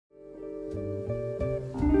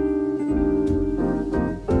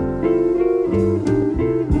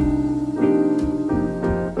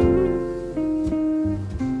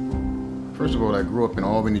up in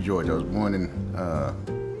Albany, Georgia. I was born in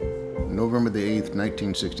November the 8th,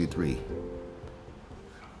 1963.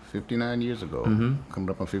 59 years ago. Coming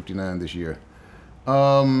up on 59 this year.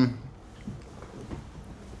 The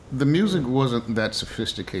music wasn't that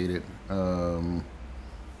sophisticated. In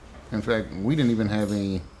fact, we didn't even have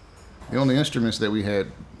any. The only instruments that we had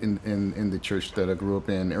in the church that I grew up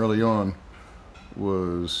in early on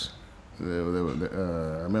was, I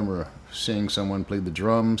remember seeing someone play the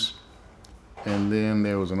drums, and then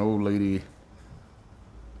there was an old lady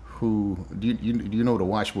who, do you know what a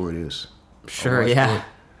washboard is? Sure, yeah.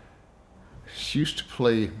 She used to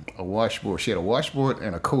play a washboard. She had a washboard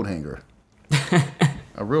and a coat hanger.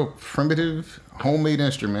 A real primitive, homemade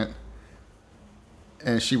instrument.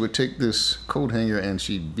 And she would take this coat hanger and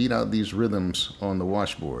she'd beat out these rhythms on the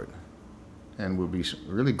washboard and would be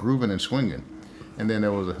really grooving and swinging. And then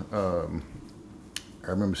there was I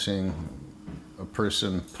remember seeing a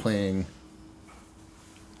person playing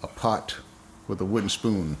a pot with a wooden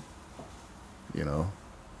spoon, you know,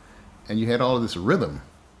 and you had all of this rhythm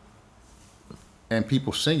and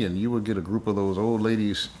people singing. You would get a group of those old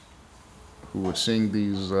ladies who would sing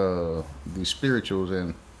these spirituals,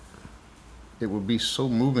 and it would be so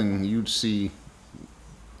moving. You'd see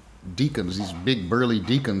deacons, these big burly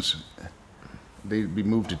deacons, they'd be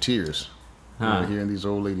moved to tears, hearing these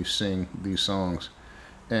old ladies sing these songs.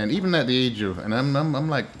 And even at the age of, and I'm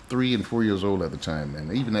like 3 and 4 years old at the time,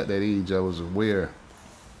 and even at that age, I was aware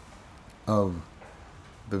of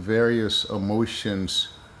the various emotions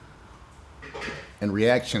and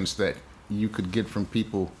reactions that you could get from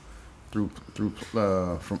people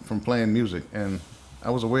from playing music. And I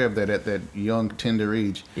was aware of that at that young, tender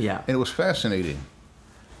age. Yeah. And it was fascinating.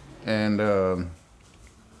 And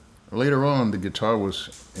later on, the guitar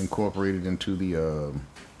was incorporated into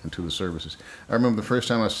the services. I remember the first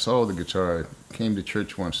time I saw the guitar, I came to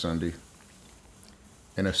church one Sunday,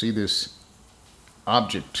 and I see this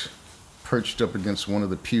object perched up against one of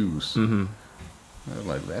the pews. I was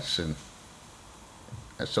like, that's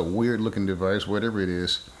a weird-looking device, whatever it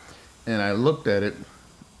is. And I looked at it,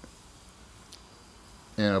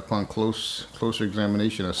 and upon closer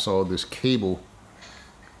examination, I saw this cable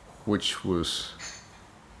which was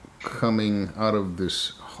coming out of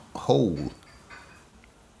this hole.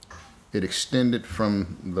 It extended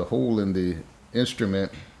from the hole in the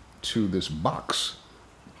instrument to this box.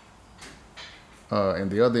 And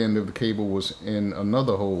the other end of the cable was in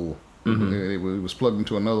another hole. It was plugged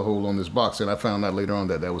into another hole on this box, and I found out later on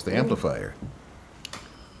that that was the amplifier.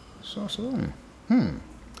 So I said,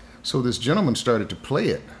 So this gentleman started to play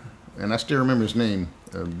it, and I still remember his name,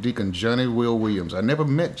 Deacon Johnny Will Williams. I never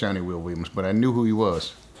met Johnny Will Williams, but I knew who he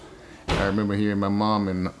was. I remember hearing my mom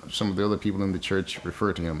and some of the other people in the church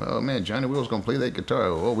refer to him. Oh man, Johnny Will's gonna play that guitar.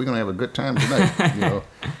 Oh, we're gonna have a good time tonight, you know.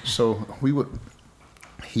 So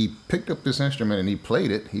he picked up this instrument and he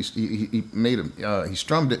played it. He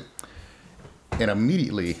strummed it, and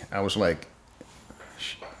immediately I was like,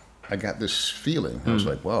 I got this feeling. I was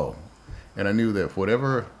like, wow. And I knew that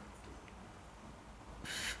whatever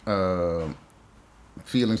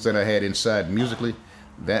feelings that I had inside musically,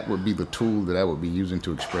 that would be the tool that I would be using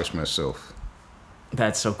to express myself.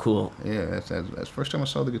 That's so cool. Yeah, that's the first time I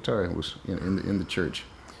saw the guitar. It was in the church.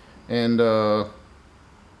 And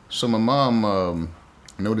so my mom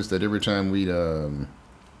noticed that every time we'd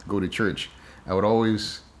go to church, I would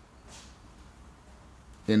always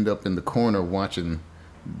end up in the corner watching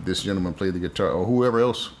this gentleman play the guitar, or whoever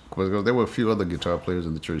else, because there were a few other guitar players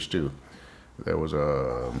in the church too. There was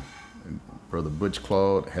Brother Butch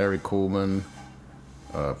Claude, Harry Coleman,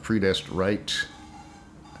 Predest Wright,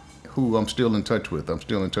 who I'm still in touch with. I'm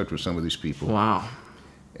still in touch with some of these people. Wow.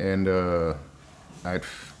 And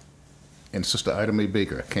and Sister Ida Mae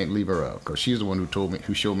Baker, I can't leave her out, because she's the one who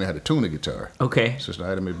showed me how to tune a guitar. Okay. Sister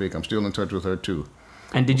Ida Mae Baker, I'm still in touch with her too.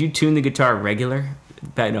 And did you tune the guitar regular?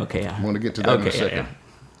 Okay, yeah. I'm going to get to that in a second. Yeah.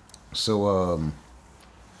 So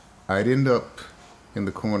I'd end up in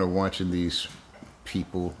the corner watching these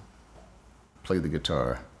people play the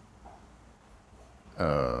guitar.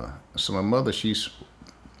 So my mother, she's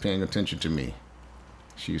paying attention to me.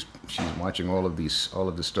 She's watching all of this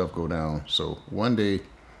stuff go down. So one day,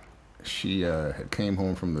 she came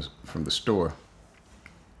home from the store.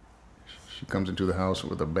 She comes into the house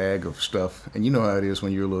with a bag of stuff, and you know how it is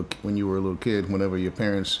when you were a little kid. Whenever your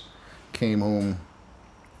parents came home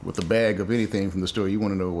with a bag of anything from the store, you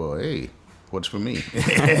want to know, well, hey, what's for me?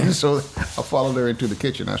 And so I followed her into the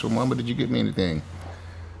kitchen. I said, Mama, did you get me anything?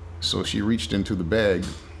 So she reached into the bag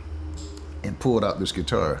and pulled out this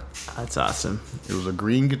guitar. That's awesome. It was a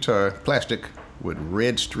green guitar, plastic, with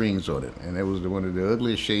red strings on it, and it was one of the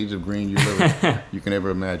ugliest shades of green you can ever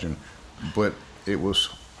imagine. But it was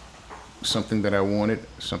something that I wanted,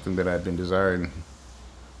 something that I'd been desiring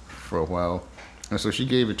for a while. And so she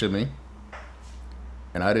gave it to me,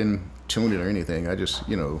 and I didn't tune it or anything. I just,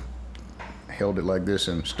 held it like this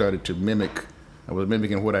and started to mimic. I was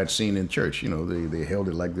mimicking what I'd seen in church. They held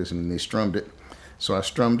it like this and they strummed it. So I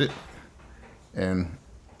strummed it, and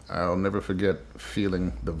I'll never forget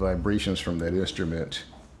feeling the vibrations from that instrument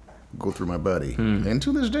go through my body. And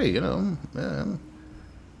to this day, man,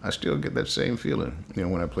 I still get that same feeling,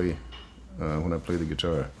 when I play the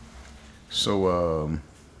guitar. So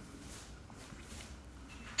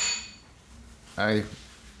I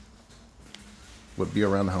would be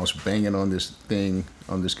around the house banging on this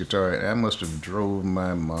guitar. And I must have drove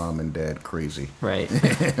my mom and dad crazy. Right.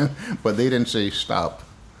 But they didn't say stop.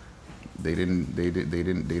 They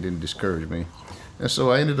didn't discourage me. And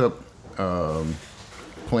so I ended up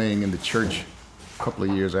playing in the church a couple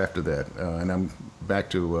of years after that. And I'm back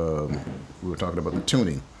to we were talking about the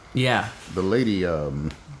tuning. Yeah. The lady,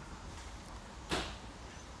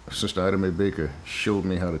 Sister Ida Mae Baker, showed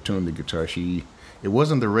me how to tune the guitar. It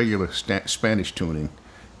wasn't the regular Spanish tuning.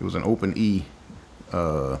 It was an open E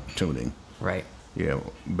tuning. Right. Yeah.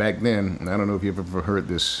 Back then, I don't know if you've ever heard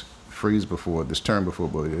this term before,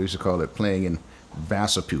 but they used to call it playing in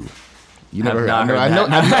Vasapu. You never heard?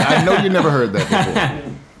 I know you never heard that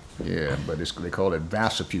before. Yeah, but they call it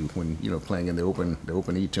Vasapu when playing in the open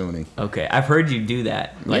E tuning. Okay, I've heard you do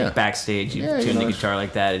that, backstage. You tuned the guitar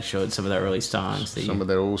like that. It showed some of the early songs. Some of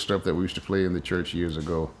that old stuff that we used to play in the church years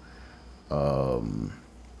ago.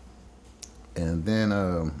 And then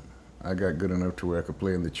I got good enough to where I could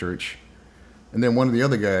play in the church. And then one of the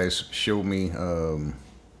other guys showed me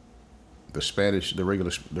the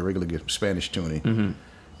regular Spanish tuning,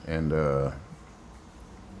 and I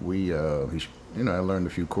learned a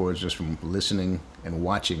few chords just from listening and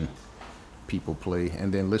watching people play,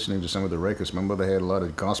 and then listening to some of the records. My mother had a lot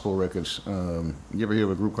of gospel records. You ever hear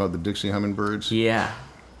of a group called the Dixie Hummingbirds? Yeah.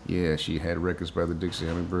 Yeah, she had records by the Dixie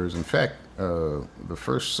Hummingbirds. In fact, the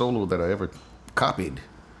first solo that I ever copied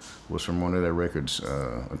was from one of their records,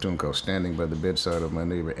 a tune called "Standing by the Bedside of My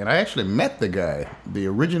Neighbor." And I actually met the guy, the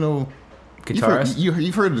original guitarist.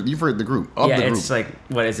 You've heard the group. It's like,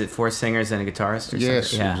 what is it, 4 singers and a guitarist? Or yes,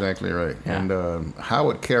 something? Yeah. Exactly right. Yeah. And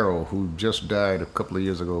Howard Carroll, who just died a couple of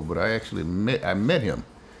years ago, but I met him.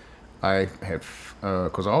 I had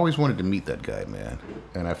because I always wanted to meet that guy, man,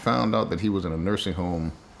 and I found out that he was in a nursing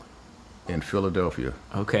home in Philadelphia.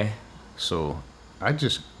 Okay. So I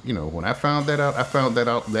just, when I found that out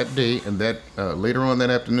that day, and that later on that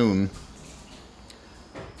afternoon,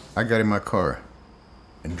 I got in my car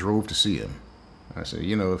and drove to see him. I said,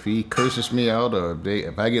 if he curses me out or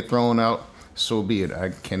if I get thrown out, so be it. I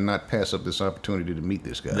cannot pass up this opportunity to meet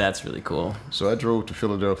this guy. That's really cool. So I drove to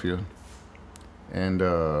Philadelphia, and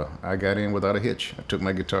I got in without a hitch. I took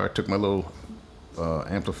my guitar, took my little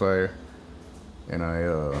amplifier, and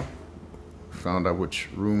I found out which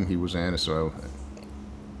room he was in. And so I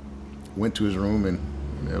went to his room, and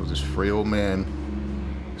there was this frail old man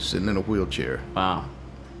sitting in a wheelchair. Wow.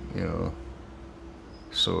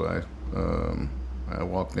 So I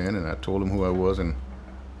walked in and I told him who I was, and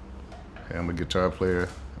hey, I'm a guitar player.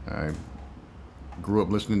 I grew up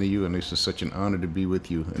listening to you, and it's just such an honor to be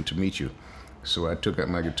with you and to meet you. So I took out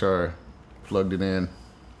my guitar, plugged it in,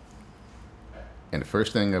 and the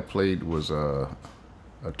first thing I played was a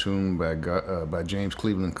tune by James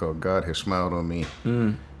Cleveland called "God Has Smiled on Me."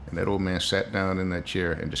 And that old man sat down in that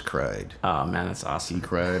chair and just cried. Oh man, that's awesome. He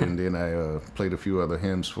cried, and then I played a few other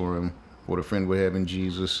hymns for him. What a Friend We Have in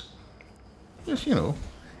Jesus. Just, And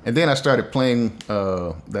then I started playing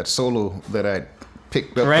that solo that I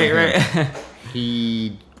picked up. Right.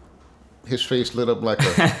 His face lit up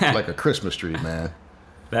like a Christmas tree, man.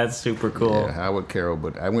 That's super cool. Yeah, Howard Carroll.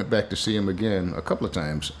 But I went back to see him again a couple of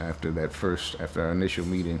times after our initial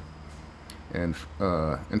meeting. And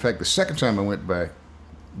in fact, the second time I went back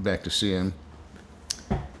to see him,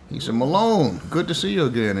 he said, "Malone, good to see you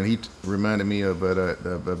again." And he reminded me of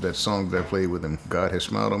that song that I played with him, "God Has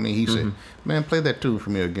Smiled on Me." He said, "Man, play that tune for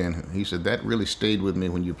me again." He said, "That really stayed with me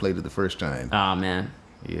when you played it the first time." Oh man.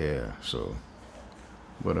 Yeah. So,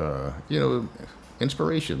 but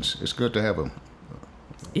inspirations. It's good to have them.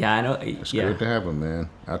 Yeah, I know. It's good to have them, man.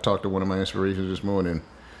 I talked to one of my inspirations this morning,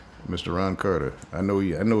 Mr. Ron Carter. I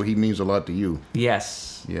know he means a lot to you.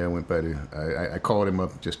 Yes. Yeah, I went by I called him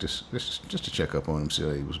up just to check up on him, see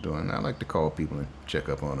how he was doing. I like to call people and check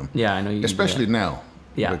up on them. Yeah, I know you. Especially now.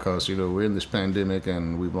 Yeah. Because we're in this pandemic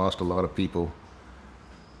and we've lost a lot of people,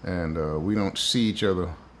 and we don't see each other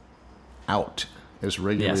out as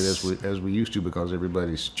regularly as we used to, because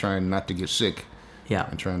everybody's trying not to get sick. Yeah.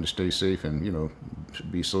 And trying to stay safe and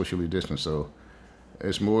be socially distant. So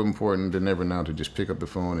it's more important than ever now to just pick up the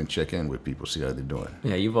phone and check in with people, see how they're doing.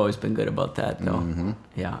 Yeah, you've always been good about that, though. Mm-hmm.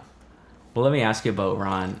 Yeah. Well, let me ask you about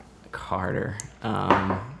Ron Carter.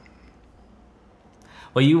 Well,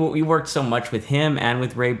 you worked so much with him and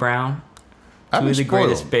with Ray Brown, two of the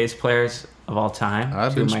greatest bass players of all time.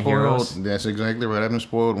 I've been spoiled. Heroes. That's exactly right. I've been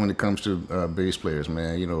spoiled when it comes to bass players,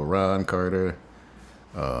 man. You know, Ron Carter,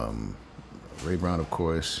 Ray Brown, of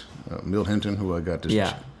course, Milt Hinton, who I got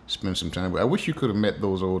to spend some time with. I wish you could have met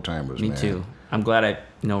those old timers, man. Me too. I'm glad I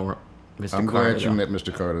know Mr. I'm Carter. glad you met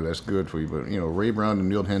Mr. Carter. That's good for you. But, you know, Ray Brown and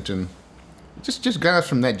Milt Hinton, just guys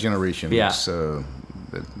from that generation. Yeah.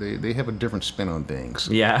 They have a different spin on things.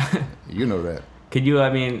 Yeah. You know that. Can you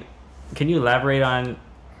elaborate on,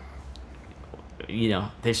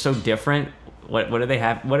 they're so different. What do they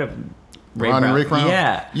have? What have Ron and Ray Brown?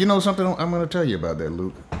 Yeah. You know something? I'm going to tell you about that,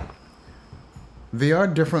 Luke. They are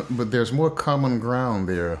different, but there's more common ground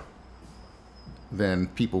there than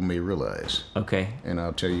people may realize. Okay. And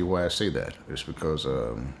I'll tell you why I say that. It's because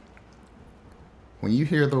when you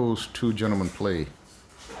hear those two gentlemen play,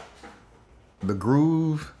 the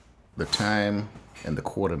groove, the time, and the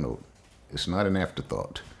quarter note, it's not an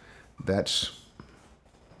afterthought. That's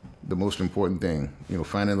the most important thing. You know,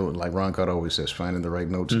 finding the, like Ron Carter always says, finding the right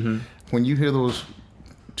notes. Mm-hmm. When you hear those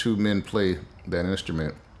two men play that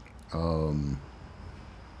instrument,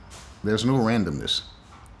 there's no randomness.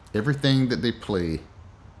 Everything that they play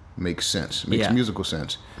makes sense, makes musical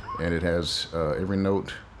sense. And it has every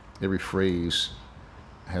note, every phrase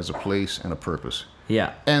has a place and a purpose.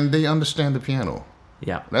 Yeah. And they understand the piano.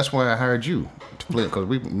 Yeah. That's why I hired you to play, because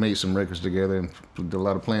we made some records together and did a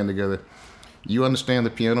lot of playing together. You understand the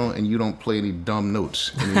piano and you don't play any dumb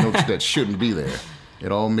notes, any notes that shouldn't be there.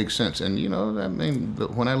 It all makes sense. And, you know, I mean,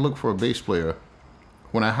 when I look for a bass player,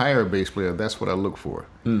 when I hire a bass player, that's what I look for.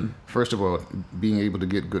 First of all, being able to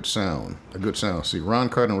get a good sound. See, Ron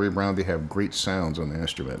Carter and Ray Brown, they have great sounds on their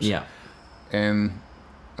instruments. Yeah. And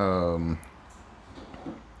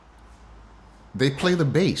they play the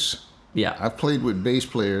bass. Yeah. I've played with bass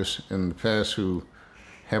players in the past who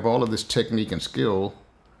have all of this technique and skill,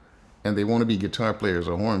 and they want to be guitar players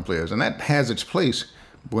or horn players, and that has its place.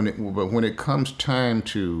 But when it comes time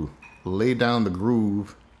to lay down the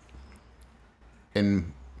groove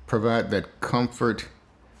and provide that comfort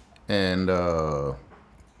and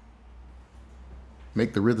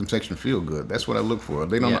make the rhythm section feel good, that's what I look for.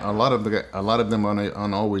 They don't. A lot of them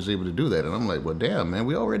aren't always able to do that, and I'm like, well, damn, man,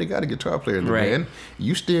 we already got a guitar player in the band.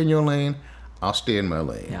 You stay in your lane, I'll stay in my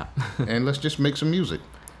lane. Yeah. And let's just make some music.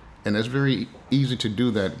 And it's very easy to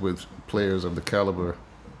do that with players of the caliber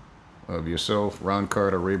of yourself, Ron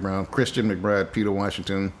Carter, Ray Brown, Christian McBride, Peter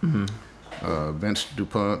Washington, Vince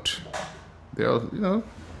DuPont. They're, you know,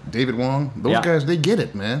 David Wong. Those guys, they get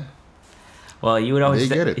it, man. Well, you would always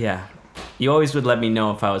get it. Yeah. You always would let me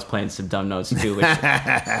know if I was playing some dumb notes too. Which,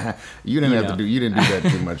 you didn't do that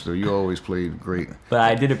too much though. You always played great. But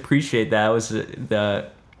I did appreciate that. It was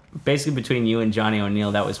basically between you and Johnny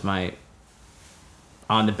O'Neill, that was my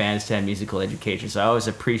on the bandstand musical education. So I always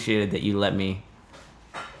appreciated that you let me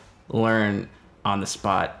learn on the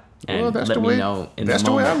spot and let me know in the moment. That's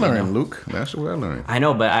the way I learned, Luke. That's the way I learned. I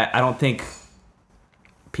know, but I don't think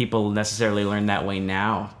people necessarily learn that way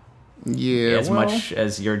now. Yeah, as much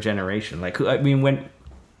as your generation. Like,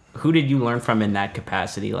 who did you learn from in that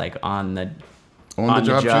capacity? Like on the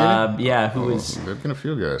job? Yeah, who was? There's been a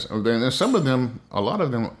few guys. And some of them, a lot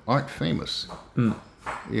of them aren't famous.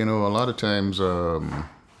 You know, a lot of times,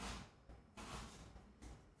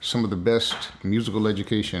 some of the best musical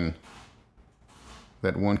education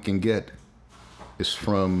that one can get is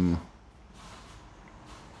from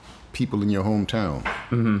people in your hometown.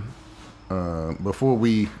 Before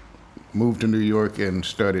we moved to New York and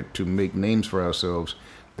started to make names for ourselves,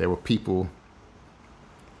 there were people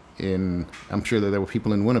I'm sure that there were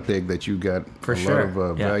people in Winnipeg that you got lot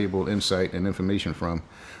of valuable insight and information from.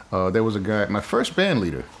 There was a guy, my first band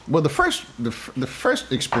leader. Well, the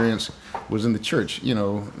first experience was in the church. You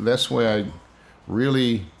know, that's where I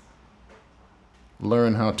really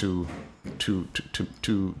learned how to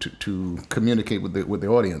communicate with the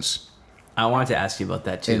audience. I wanted to ask you about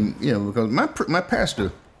that too. And you know, because my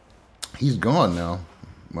pastor, he's gone now.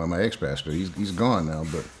 My ex-pastor, he's gone now.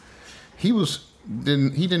 But he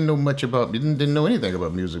didn't know much about, didn't know anything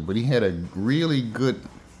about music. But he had a really good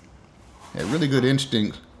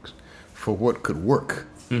instinct for what could work.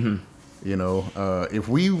 You know, if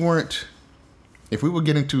we were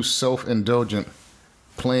getting too self-indulgent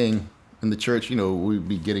playing in the church, you know, we'd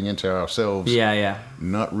be getting into ourselves.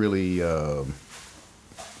 Not really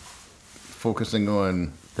focusing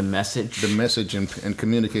on the message and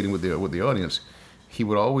communicating with the audience. he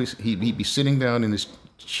would always he'd be sitting down in his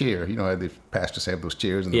chair. You know how the pastors have those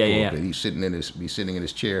chairs in the pulpit. He's sitting in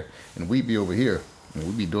his chair, and we'd be over here, and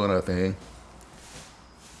we'd be doing our thing.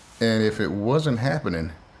 And if it wasn't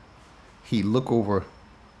happening, he'd look over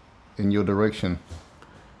in your direction.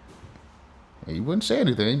 And he wouldn't say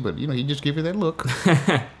anything, but he'd just give you that look.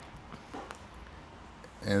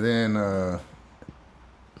 And then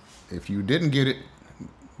if you didn't get it,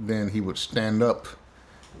 then he would stand up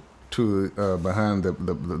to behind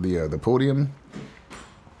the podium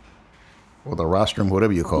or the rostrum,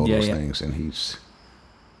 whatever you call those things, and he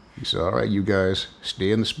said, "All right, you guys,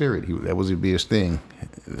 stay in the spirit." That was his thing.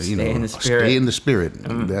 Stay in the spirit. Stay in the spirit.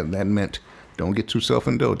 That meant don't get too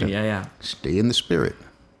self-indulgent. Yeah. Stay in the spirit.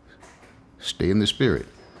 Stay in the spirit.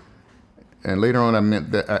 And later on,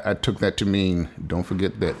 I took that to mean don't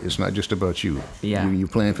forget that it's not just about you. Yeah. You're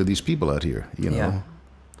playing for these people out here. Yeah.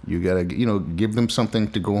 You gotta give them something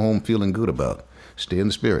to go home feeling good about. Stay in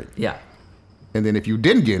the spirit. Yeah. And then if you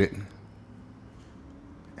didn't get it,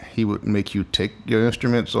 he would make you take your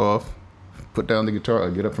instruments off, put down the guitar, or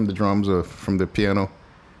get up from the drums or from the piano,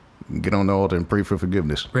 get on the altar and pray for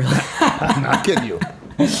forgiveness. Really? I'm not kidding you.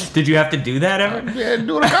 Did you have to do that ever? I had to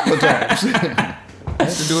do it a couple of times. I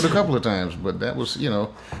had to do it a couple of times, but that was,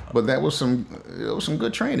 some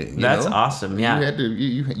good training. That's awesome. Yeah. You had to.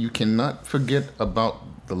 You cannot forget about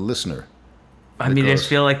the listener. I mean, I just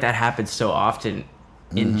feel like that happens so often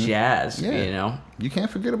in jazz. Yeah. You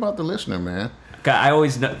can't forget about the listener, man. God, I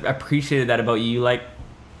always appreciated that about you. You like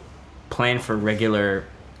playing for regular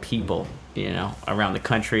people, around the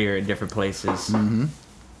country or in different places. Mm-hmm.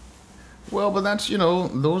 Well, but that's,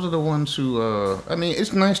 those are the ones who,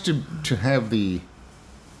 it's nice to have the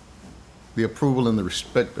approval and the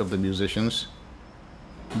respect of the musicians.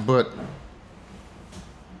 But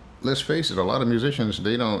let's face it, a lot of musicians,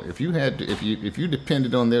 they don't, if you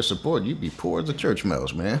depended on their support, you'd be poor as a church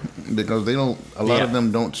mouse, man. Because a lot of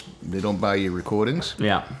them don't buy your recordings.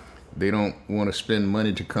 Yeah. They don't want to spend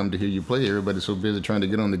money to come to hear you play. Everybody's so busy trying to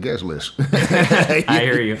get on the guest list. I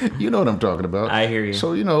hear you. You know what I'm talking about. I hear you.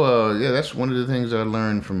 So, that's one of the things I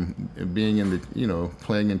learned from being in the,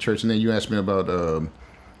 playing in church. And then you asked me about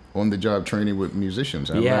on-the-job training with musicians.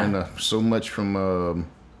 I learned so much from,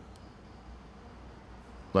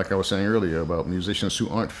 like I was saying earlier, about musicians who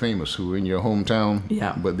aren't famous, who are in your hometown.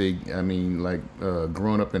 Yeah. But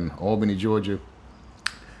growing up in Albany, Georgia,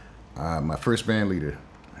 my first band leader,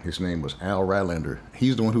 his name was Al Rylander.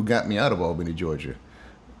 He's the one who got me out of Albany, Georgia.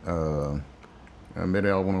 I met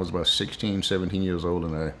Al when I was about 16, 17 years old,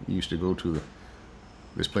 and I used to go to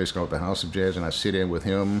this place called the House of Jazz, and I sit in with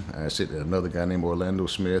him. I sit with another guy named Orlando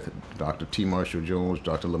Smith, Dr. T. Marshall Jones,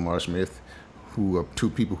 Dr. Lamar Smith, who are two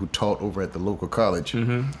people who taught over at the local college.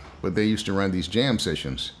 Mm-hmm. But they used to run these jam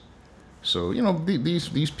sessions. So,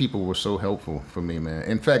 these people were so helpful for me, man.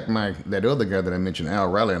 In fact, that other guy that I mentioned,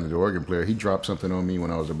 Al Rylander, the organ player, he dropped something on me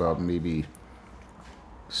when I was about maybe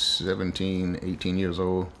 17, 18 years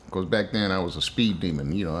old. Because back then I was a speed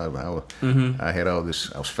demon. I had all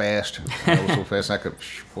this, I was fast. I was so fast I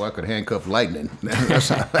could handcuff lightning.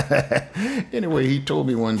 Anyway, he told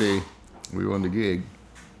me one day, we were on the gig,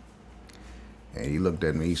 and he looked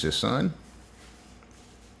at me, he said, "Son,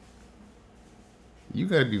 you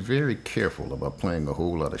got to be very careful about playing a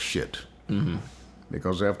whole lot of shit." Mm-hmm.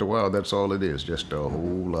 Because after a while, that's all it is, just a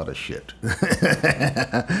whole lot of shit.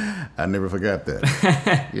 I never forgot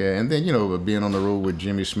that. Yeah, and then, being on the road with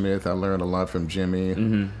Jimmy Smith, I learned a lot from Jimmy.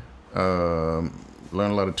 Mm-hmm.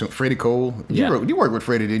 Learned a lot of Freddie Cole. You worked with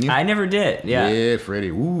Freddie, didn't you? I never did, yeah. Yeah,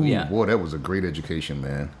 Freddie. Ooh, yeah. Boy, that was a great education,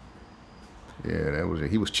 man. Yeah,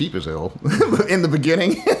 he was cheap as hell in the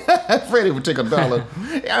beginning. Freddie would take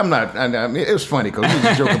 $1. I mean, it was funny because we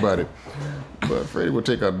used to joke about it. But Freddie would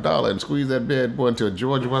take $1 and squeeze that bad boy until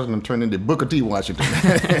George Washington turned into Booker T.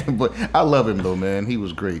 Washington. But I love him though, man. He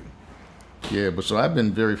was great. Yeah, but so I've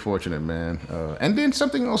been very fortunate, man. And then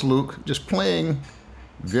something else, Luke, just playing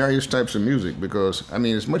various types of music because,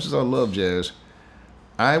 as much as I love jazz,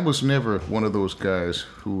 I was never one of those guys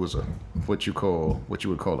who was what you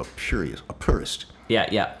would call a purist.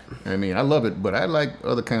 Yeah. I love it, but I like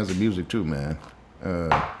other kinds of music too, man.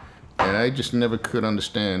 And I just never could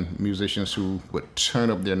understand musicians who would turn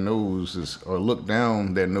up their noses or look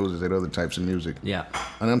down their noses at other types of music. Yeah.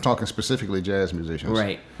 And I'm talking specifically jazz musicians.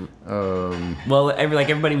 Right. Well,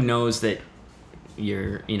 everybody knows that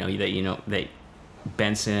that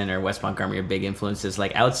Benson or Wes Montgomery are big influences.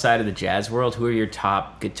 Like outside of the jazz world, who are your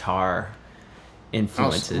top guitar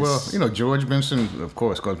influences? Well, George Benson, of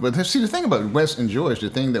course. But see, the thing about Wes and George, the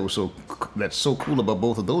thing that's so cool about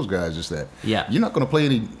both of those guys is that you're not going to play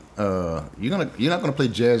any. You're not going to play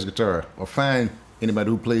jazz guitar or find anybody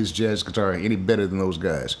who plays jazz guitar any better than those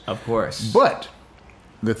guys. Of course. But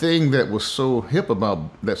the thing that was so hip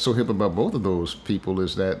about both of those people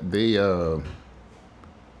is that they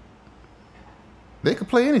could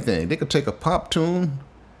play anything. They could take a pop tune,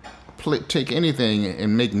 take anything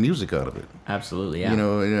and make music out of it. Absolutely, yeah. You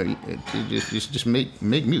know, just make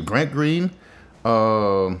music. Grant Green,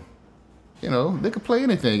 you know, they could play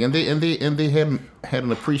anything, and they had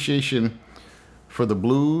an appreciation for the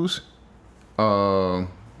blues,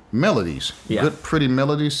 melodies, good pretty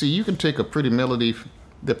melodies. See, you can take a pretty melody.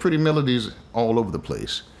 There are pretty melodies all over the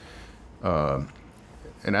place.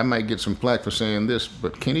 And I might get some flack for saying this,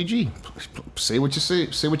 but Kenny G, say what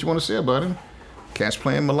you want to say about him. Cat's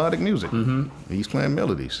playing melodic music. Mm-hmm. He's playing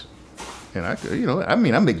melodies. And I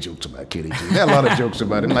make jokes about Kenny G. There are a lot of jokes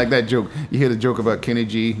about him. Like that joke, you hear the joke about Kenny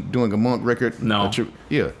G doing a Monk record? No.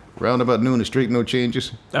 Yeah, round about noon, the straight no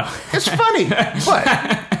changes. Oh. It's funny, but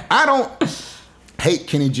I don't hate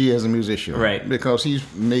Kenny G as a musician. Right. Because he's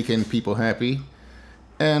making people happy.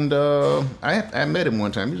 And I met him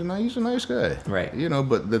one time. He's a nice guy. Right. You know,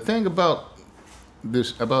 but the thing about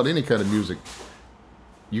any kind of music,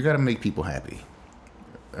 you got to make people happy.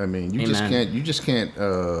 I mean, you just can't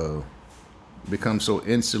become so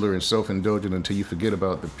insular and self-indulgent until you forget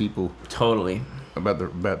about the people. Totally. About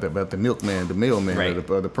the milkman, the mailman, right.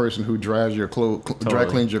 or the person who dries your clothes, dry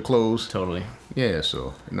cleans your clothes. Totally. Yeah.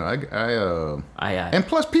 So and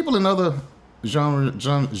plus people in other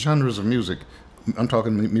genres of music. I'm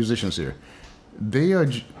talking musicians here. They are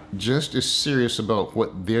just as serious about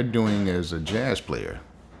what they're doing as a jazz player.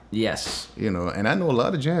 Yes. You know, and I know a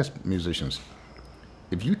lot of jazz musicians.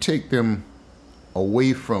 If you take them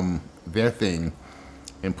away from their thing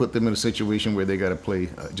and put them in a situation where they got to play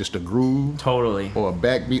just a groove, totally, or a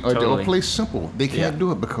backbeat, or play simple, they can't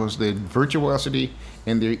do it because their virtuosity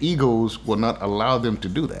and their egos will not allow them to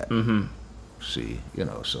do that. Mm-hmm. See, you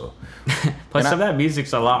know, so. Plus, some of that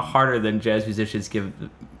music's a lot harder than jazz musicians give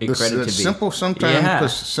it credit to be. Simple sometimes,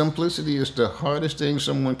 because simplicity is the hardest thing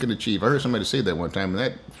someone can achieve. I heard somebody say that one time,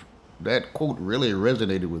 and that quote really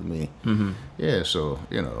resonated with me. Mm-hmm. Yeah, so,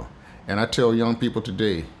 you know, and I tell young people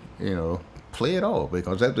today, you know, play it all,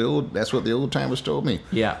 because that's what the old timers told me.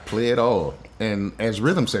 Yeah. Play it all. And as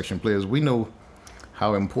rhythm section players, we know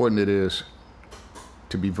how important it is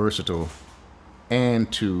to be versatile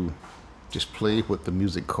and to just play what the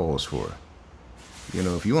music calls for. You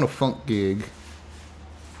know, if you want a funk gig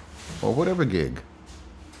or whatever gig,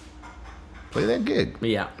 play that gig.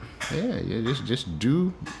 Yeah. Yeah, just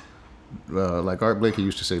do, like Art Blakey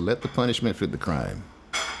used to say, let the punishment fit the crime.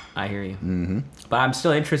 I hear you. Mm-hmm. But I'm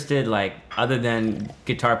still interested, like, other than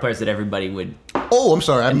guitar players that everybody would Oh, I'm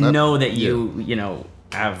sorry. I know that you know,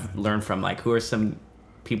 have learned from. Like, who are some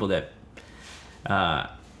people that...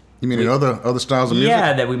 you mean in other styles of music?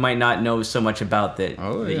 Yeah, that we might not know so much about that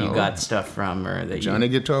you got stuff from, or that Johnny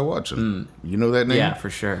Guitar Watson. You know that name? Yeah, for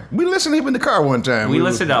sure. We listened to him in the car one time. We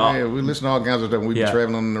listened to all kinds of stuff when we were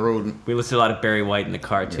traveling on the road. We listened to a lot of Barry White in the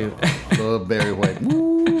car too. I love Barry White.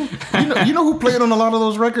 Woo. You know who played on a lot of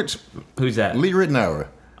those records? Who's that? Lee Ritenour.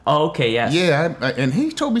 Oh, okay, yes. Yeah, and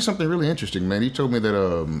he told me something really interesting, man. He told me that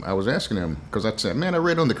I was asking him because I said, man, I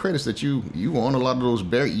read on the credits that you own a lot of those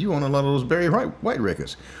Barry White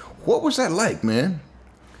records. What was that like, man?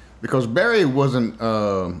 Because Barry wasn't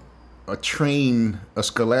a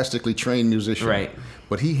scholastically trained musician, right?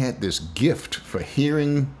 But he had this gift for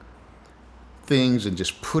hearing things and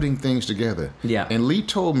just putting things together. Yeah. And Lee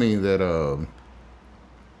told me that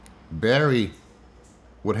Barry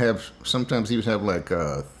would have, sometimes he would have like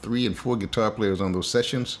 3 and 4 guitar players on those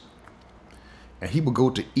sessions, and he would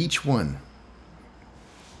go to each one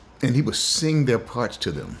and he would sing their parts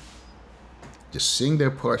to them. Just sing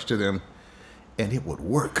their parts to them, and it would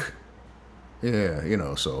work. Yeah, you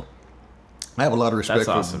know, so I have a lot of respect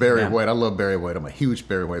for Barry White. I love Barry White. I'm a huge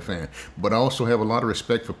Barry White fan. But I also have a lot of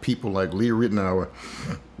respect for people like Lee Ritenour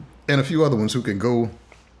and a few other ones who can go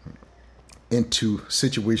into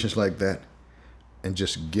situations like that and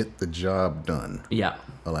just get the job done. Yeah.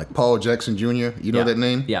 Like Paul Jackson Jr., you know that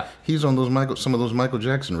name? Yeah. He's on some of those Michael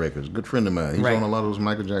Jackson records. Good friend of mine. He's on a lot of those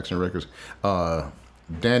Michael Jackson records.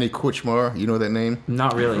 Danny Kuchmar, you know that name?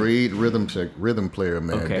 Not really. Great rhythm player,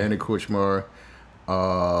 man. Okay. Danny Kuchmar,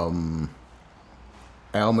 Al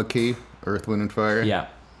McKay, Earth, Wind and Fire. Yeah.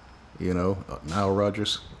 You know, Nile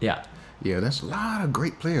Rodgers. Yeah. Yeah, that's a lot of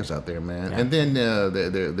great players out there, man. Yeah. And then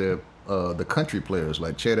the country players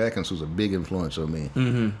like Chet Atkins, who's a big influence on me.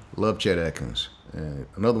 Mm-hmm. Love Chet Atkins.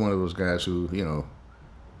 Another one of those guys who, you know,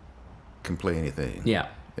 can play anything. Yeah.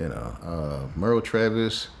 You know, Merle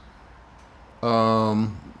Travis.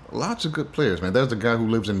 Lots of good players, man. There's a guy who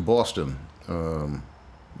lives in Boston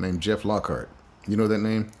named Jeff Lockhart. You know that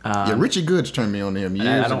name? Yeah, Richie Goods turned me on to him years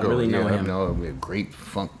ago. I don't really know him. No, a great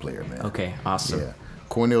funk player, man. Okay, awesome. Yeah.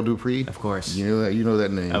 Cornell Dupree. Of course. You know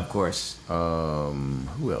that name. Of course.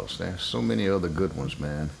 Who else? There's so many other good ones,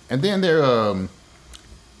 man. And then there are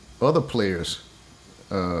other players.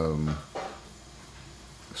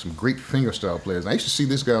 Some great fingerstyle players. I used to see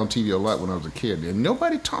this guy on TV a lot when I was a kid, and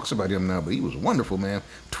nobody talks about him now, but he was wonderful, man.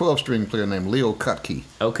 12-string player named Leo Kotke.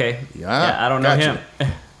 Okay. Yeah, I don't know him.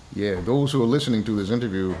 Yeah, those who are listening to this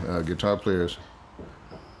interview, guitar players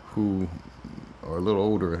who are a little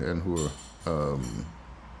older and who are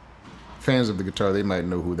fans of the guitar, they might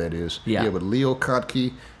know who that is. Yeah. But Leo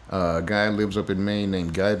Kotke, a guy lives up in Maine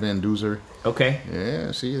named Guy Van Duzer. Okay.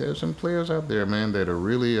 Yeah, see, there's some players out there, man, that are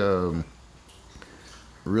really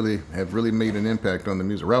have made an impact on the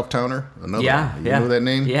music. Ralph Towner, another. Yeah, You know that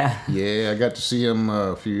name? Yeah. Yeah, I got to see him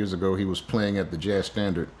a few years ago. He was playing at the Jazz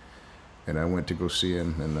Standard, and I went to go see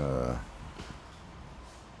him, and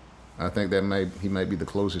I think he might be the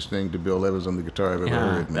closest thing to Bill Evans on the guitar I've ever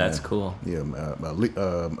heard, man. That's cool. Yeah,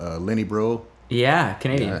 Lenny Bro. Yeah,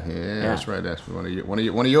 Canadian. Yeah, that's right. That's one of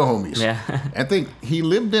your homies. Yeah. I think he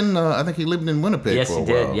lived in Winnipeg Yes, for a he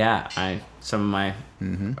did. while. Yeah, some of my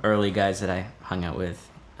early guys that I hung out with.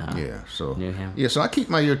 So knew him. Yeah, so I keep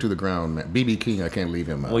my ear to the ground, man. B.B. King, I can't leave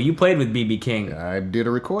him out. Well, you played with B.B. King. I did a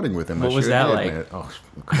recording with him. What was that like? Man. Oh,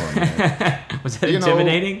 come on, man. Was that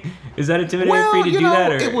intimidating? Is that intimidating for you to do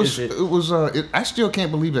that? Or it was. I still can't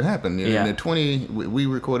believe it happened. Yeah. In we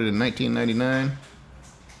recorded in 1999.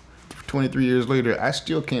 23 years later, I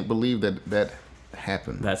still can't believe that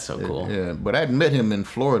happened. That's so cool. Yeah, but I'd met him in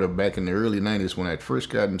Florida back in the early 90s when I'd first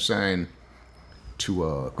gotten signed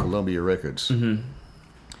to Columbia Records. Mm-hmm.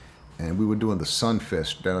 And we were doing the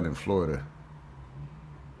Sunfest down in Florida.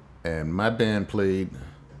 And my band played,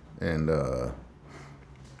 and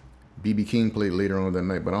B.B. King played later on that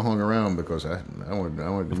night. But I hung around because I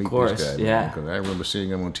wanted to meet this guy. Yeah. Because I remember seeing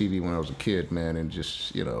him on TV when I was a kid, man, and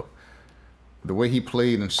just, the way he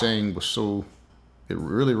played and sang was it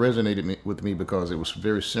really resonated with me because it was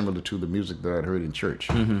very similar to the music that I'd heard in church.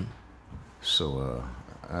 Mm-hmm. So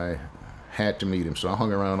I had to meet him. So I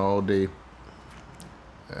hung around all day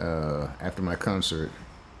after my concert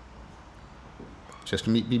just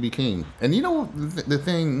to meet B.B. King. And the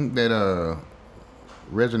thing that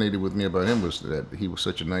resonated with me about him was that he was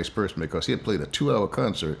such a nice person because he had played a 2-hour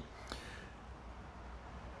concert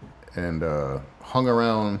and hung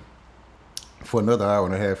around for another hour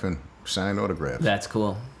and a half and signed autographs. That's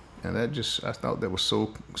cool. And I thought that was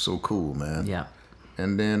so cool, man. Yeah.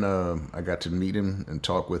 And then I got to meet him and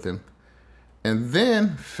talk with him. And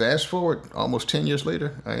then, fast forward, almost 10 years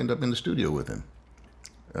later, I end up in the studio with him.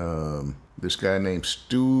 This guy named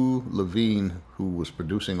Stu Levine, who was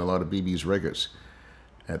producing a lot of BB's records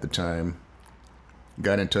at the time,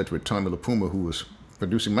 got in touch with Tommy LaPuma, who was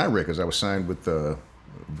producing my records. I was signed with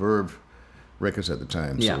Verve Records at the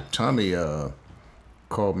time. Yeah. So Tommy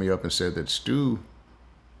called me up and said that Stu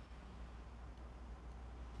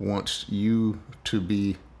wants you to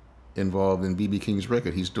be involved in B.B. King's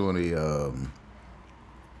record. He's doing a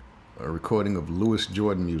recording of Louis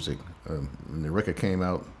Jordan music. And the record came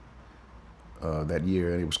out that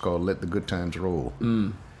year, and it was called Let the Good Times Roll.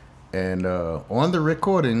 Mm. And on the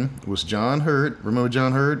recording was John Hurd. Remember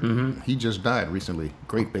John Hurd? Mm-hmm. He just died recently.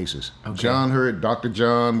 Great bassist. Okay. John Hurd, Dr.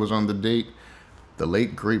 John was on the date. The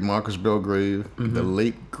late, great Marcus Belgrave. Mm-hmm. The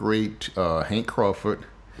late, great Hank Crawford.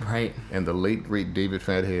 Right. And the late, great David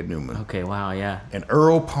Fathead Newman. Okay, wow, yeah. And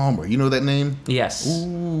Earl Palmer. You know that name? Yes.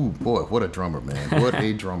 Ooh, boy, what a drummer, man. What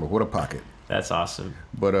a drummer. What a pocket. That's awesome.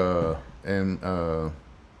 But,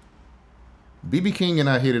 B.B. King and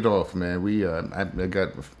I hit it off, man. I got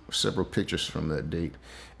several pictures from that date.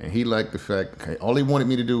 And he liked the fact, all he wanted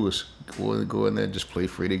me to do was go in there and just play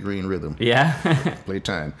Freddie Green rhythm. Yeah. Play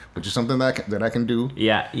time. Which is something that I can do.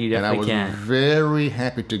 Yeah, you definitely can. And I was very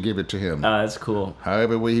happy to give it to him. Oh, that's cool.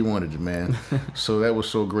 However way he wanted it, man. So that was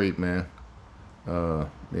so great, man. I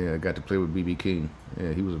got to play with B.B. King.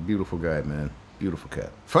 Yeah, he was a beautiful guy, man. Beautiful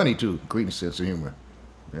cat. Funny, too. Great sense of humor.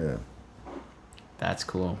 Yeah. That's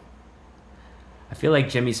cool. I feel like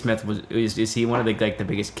Jimmy Smith is he one of the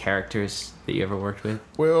biggest characters that you ever worked with?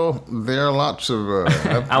 Well, there are lots of.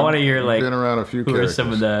 I want to hear been around a few characters. Who are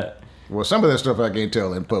some of the? Well, some of that stuff I can't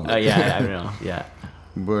tell in public. Yeah, I don't know. Yeah.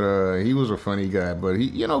 But he was a funny guy. But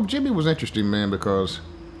Jimmy was interesting, man, because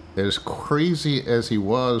as crazy as he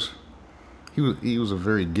was a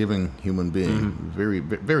very giving human being, mm-hmm. very,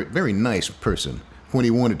 very, very nice person when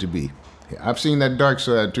he wanted to be. I've seen that dark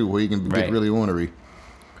side too, where he can get really ornery.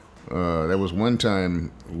 There was one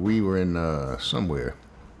time we were in somewhere,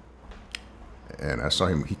 And I saw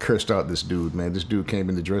him. He cursed out this dude, man. This dude came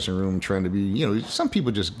in the dressing room trying to be, some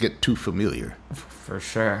people just get too familiar. For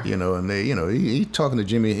sure. And they, he talking to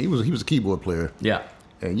Jimmy. He was a keyboard player. Yeah.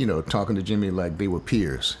 And, talking to Jimmy like they were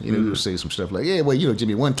peers. He would say some stuff like, yeah, well,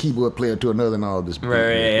 Jimmy, one keyboard player to another and all this.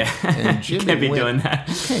 Right, yeah. And Jimmy can't be doing that.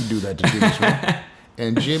 You can't do that to Jimmy Smith.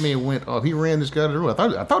 And Jimmy went off. He ran this guy out of the room. I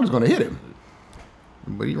thought he was going to hit him.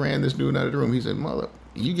 But he ran this dude out of the room. He said, mother,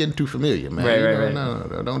 you getting too familiar, man. Right.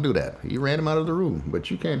 No, don't do that. He ran him out of the room.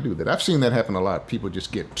 But you can't do that. I've seen that happen a lot. People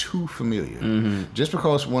just get too familiar. Mm-hmm. Just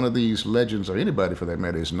because one of these legends, or anybody for that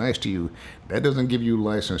matter, is nice to you, that doesn't give you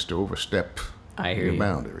license to overstep your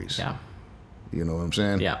boundaries. Yeah. You know what I'm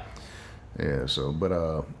saying? Yeah. Yeah. So,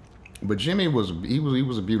 but Jimmy was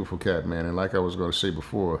a beautiful cat, man. And like I was going to say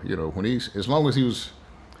before, when as long as he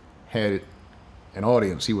had an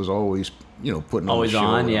audience, he was always putting always on the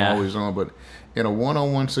show, on, yeah, always on. But in a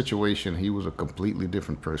one-on-one situation, he was a completely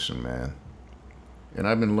different person, man. And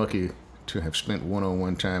I've been lucky to have spent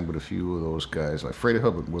one-on-one time with a few of those guys. Like Freddie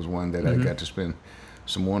Hubbard was one that I got to spend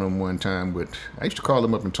some one-on-one time with. I used to call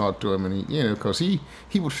him up and talk to him, and because he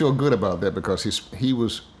would feel good about that, because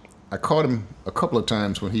I caught him a couple of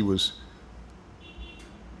times when he was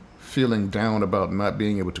feeling down about not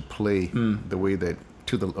being able to play the way that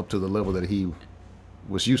up to the level that he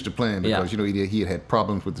was used to playing, because he had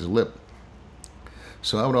problems with his lip.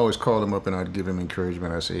 So I would always call him up and I'd give him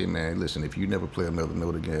encouragement. I'd say, hey man, listen, if you never play another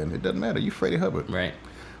note again, it doesn't matter. You Freddie Hubbard. Right.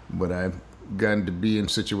 But I've gotten to be in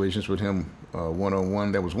situations with him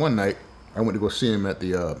one-on-one. There was one night I went to go see him at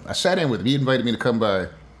I sat in with him. He invited me to come by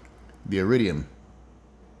the Iridium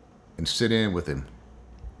and sit in with him.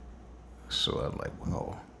 So I'm like,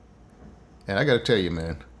 wow. And I got to tell you,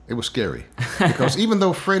 man, it was scary. Because even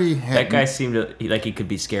though Freddie had... That guy seemed like he could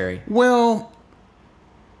be scary. Well...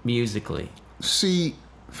 musically. See,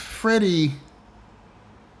 Freddie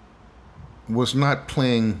was not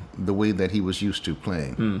playing the way that he was used to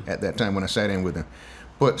playing at that time when I sat in with him.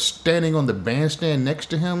 But standing on the bandstand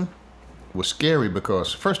next to him was scary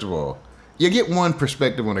because, first of all, you get one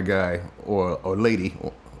perspective on a guy or lady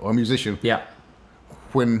or musician. Yeah.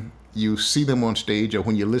 When you see them on stage or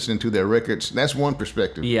when you're listening to their records, that's one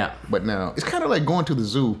perspective. Yeah. But now, it's kind of like going to the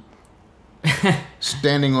zoo,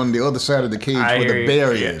 standing on the other side of the cage where the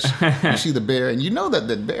bear is. You see the bear, and you know that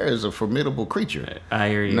the bear is a formidable creature. I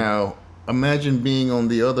hear you. Now, imagine being on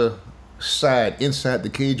the other side, inside the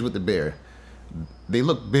cage with the bear. They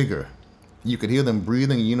look bigger. You could hear them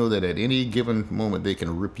breathing, and you know that at any given moment they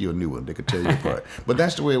can rip you a new one. They could tear you apart. But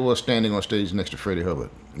that's the way it was standing on stage next to Freddie Hubbard.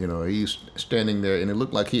 He's standing there, and it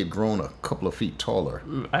looked like he had grown a couple of feet taller.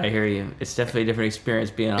 I hear you. It's definitely a different experience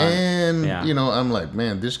being on. And, I'm like,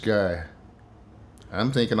 man, this guy...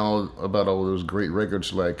 I'm thinking about all those great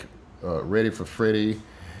records like Ready for Freddie,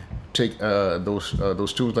 take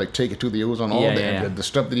those tunes like Take It to the Ozone, all that, the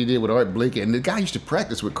stuff that he did with Art Blakey, and the guy used to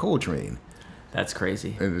practice with Coltrane. That's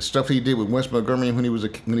crazy. And the stuff he did with Wes Montgomery when he was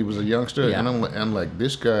a youngster, and I'm like,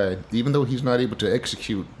 this guy, even though he's not able to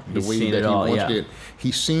execute the way that he once did,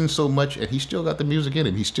 he's seen so much, and he's still got the music in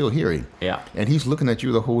him. He's still hearing. Yeah. And he's looking at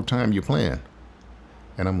you the whole time you're playing.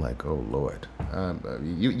 And I'm like, oh Lord,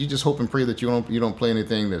 you just hope and pray that you don't play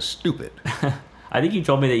anything that's stupid. I think you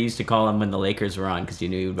told me that you used to call him when the Lakers were on because you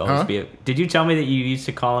knew you would always be. Did you tell me that you used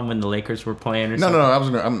to call him when the Lakers were playing or something?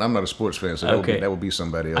 No. I'm not a sports fan, so that would be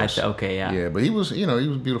somebody else. Yeah, but he was, he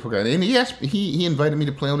was a beautiful guy, and he invited me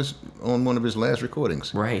to play on one of his last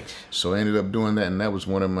recordings. Right. So I ended up doing that, and that was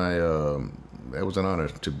one of my. That was an honor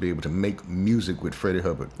to be able to make music with Freddie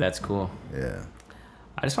Hubbard. That's cool. Yeah.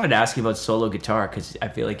 I just wanted to ask you about solo guitar because I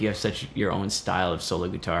feel like you have such your own style of solo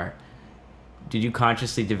guitar. Did you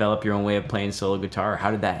consciously develop your own way of playing solo guitar? Or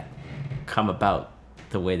how did that come about,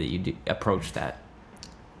 the way that you approach that?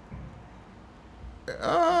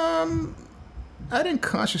 I didn't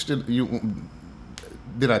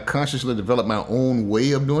Did I consciously develop my own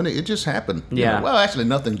way of doing it? It just happened. Yeah. Well, actually,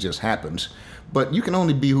 nothing just happens. But you can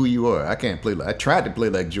only be who you are. I can't play. I tried to play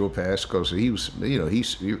like Joe Pass because he was,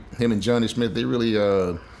 him and Johnny Smith. They really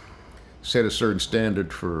set a certain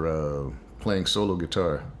standard for playing solo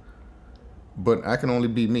guitar. But I can only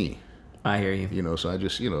be me. I hear you. So I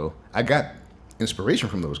just, I got inspiration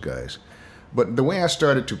from those guys. But the way I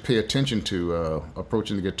started to pay attention to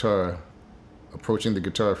approaching the guitar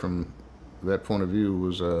from that point of view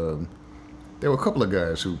was there were a couple of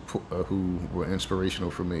guys who were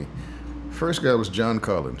inspirational for me. First guy was John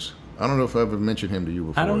Collins. I don't know if I ever mentioned him to you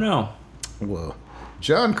before. I don't know. Well,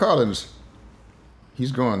 John Collins,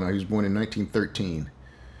 he's gone now. He was born in 1913.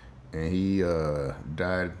 And he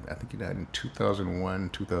died, I think he died in 2001,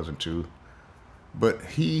 2002. But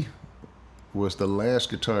he was the last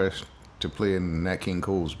guitarist to play in Nat King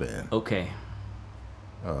Cole's band. Okay.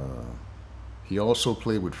 He also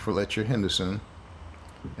played with Fletcher Henderson,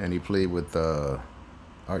 and he played with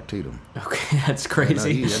Art Tatum. Okay, that's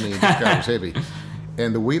crazy. This guy was heavy.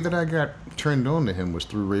 And the way that I got turned on to him was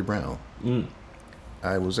through Ray Brown.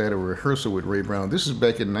 I was at a rehearsal with Ray Brown. This is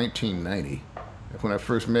back in 1990 when I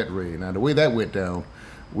first met Ray. Now, the way that went down,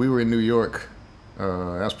 we were in New York.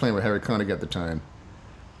 I was playing with Harry Connick at the time.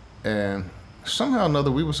 And somehow or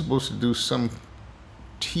another, we were supposed to do some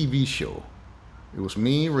TV show. It was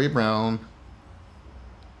me, Ray Brown,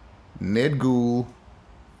 Ned Gould,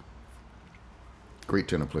 great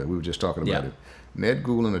tenor player. We were just talking about it. Ned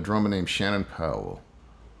Gould and a drummer named Shannon Powell,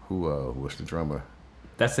 who was the drummer.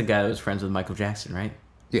 That's the guy who was friends with Michael Jackson, right?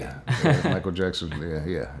 Yeah, Michael Jackson.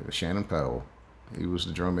 Yeah. Shannon Powell. He was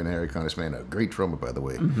the drummer in Harry Connick's band. A great drummer, by the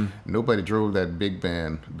way. Nobody drove that big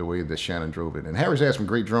band the way that Shannon drove it. And Harry's had some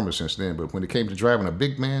great drummers since then, but when it came to driving a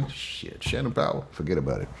big band, shit, Shannon Powell, forget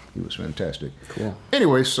about it. He was fantastic. Cool.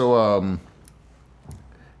 Anyway, so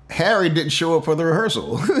Harry didn't show up for the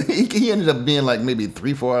rehearsal. He ended up being like maybe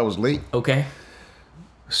 3-4 hours late. Okay.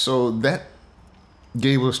 So that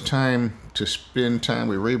gave us time to spend time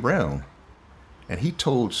with Ray Brown. And he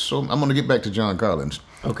told I'm going to get back to John Collins.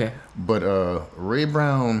 Okay. But Ray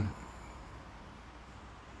Brown,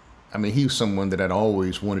 I mean, he was someone that I'd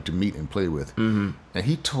always wanted to meet and play with. And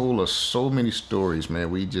he told us so many stories,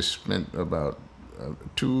 man. We just spent about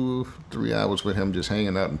 2-3 hours with him just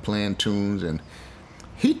hanging out and playing tunes. And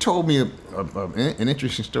he told me an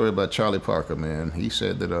interesting story about Charlie Parker, man. He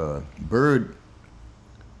said that Bird,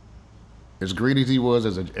 as great as he was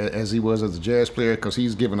as a jazz player, because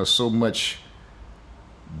he's given us so much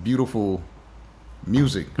beautiful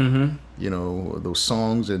music, you know, those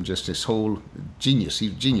songs and just his whole genius.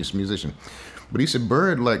 He's a genius musician. But he said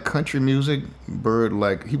Bird liked country music. Bird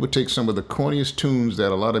he would take some of the corniest tunes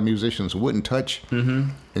that a lot of musicians wouldn't touch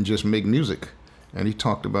and just make music. And he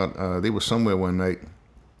talked about, they were somewhere one night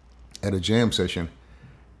at a jam session,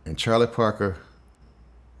 and Charlie Parker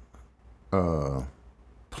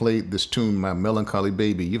played this tune, My Melancholy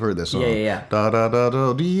Baby. You've heard that song. Yeah. Da da da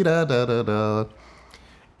da dee da da da da.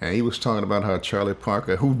 And he was talking about how Charlie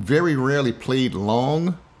Parker, who very rarely played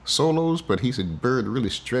long solos, but he said Bird really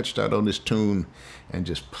stretched out on this tune and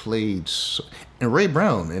just played. And Ray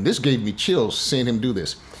Brown, and this gave me chills seeing him do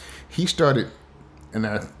this. He started,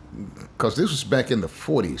 because this was back in the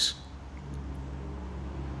 40s,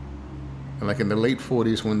 and like in the late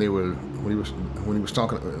 40s when he was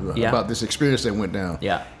talking about this experience that went down.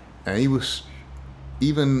 Yeah. And he was,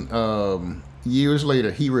 even years later,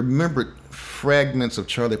 he remembered fragments of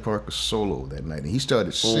Charlie Parker's solo that night. And he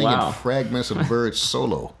started singing fragments of Bird's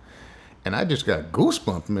solo. And I just got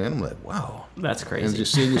goosebumps, man. I'm like, wow. That's crazy. And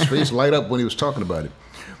just seeing his face light up when he was talking about it.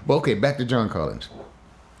 But okay, back to John Collins.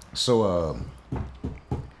 So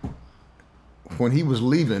when he was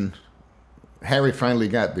leaving, Harry finally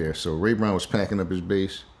got there. So Ray Brown was packing up his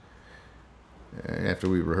bass after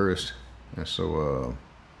we rehearsed. And so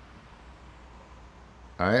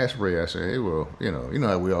I asked Ray, I said, hey, well, you know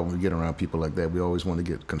how when we get around people like that, we always want to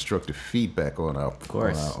get constructive feedback on our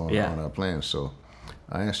plans. So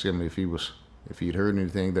I asked him if he'd heard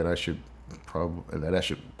anything that I should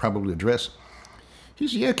probably address. He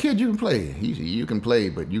said, yeah, kid, you can play. You can play,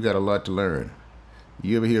 but you got a lot to learn.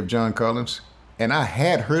 You ever hear of John Collins? And I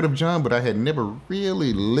had heard of John, but I had never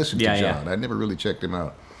really listened to John. Yeah. I never really checked him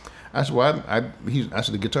out. I said, well, I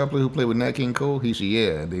said, the guitar player who played with Nat King Cole? He said,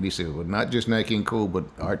 yeah. And then he said, well, not just Nat King Cole, but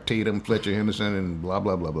Art Tatum, Fletcher Henderson, and blah,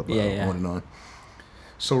 blah, blah, blah, blah, on and on.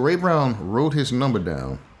 So Ray Brown wrote his number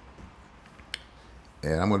down.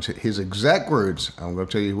 And I'm going to his exact words. I'm going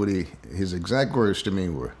to tell you what his exact words to me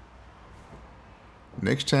were.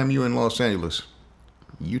 Next time you're in Los Angeles,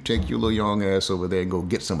 you take your little young ass over there and go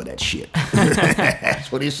get some of that shit.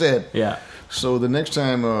 That's what he said. Yeah. So the next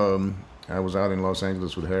time I was out in Los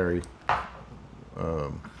Angeles with Harry,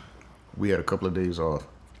 we had a couple of days off.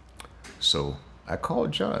 So I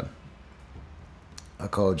called John. I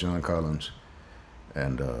called John Collins,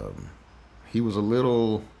 and he was a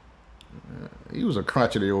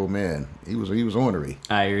crotchety old man. He was ornery.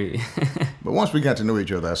 I agree. But once we got to know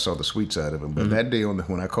each other, I saw the sweet side of him. But that day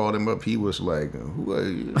when I called him up, he was like, "Who are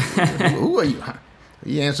you? Who are you?"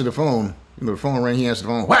 He answered the phone. You know, the phone rang. He answered the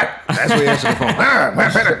phone. What? That's where he answered the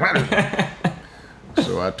phone.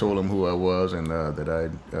 So I told him who I was and that I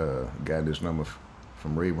got this number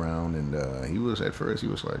from Ray Brown. And he was at first. He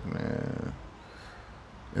was like, man.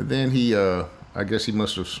 And then I guess he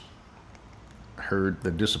must have heard the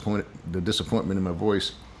disappointment in my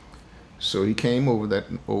voice. So he came over, that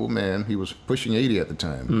old man. He was pushing 80 at the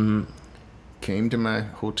time. Came to my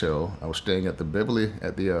hotel. I was staying at the Hotel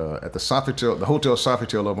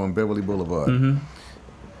Sofitel over on Beverly Boulevard.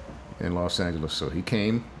 in Los Angeles. So he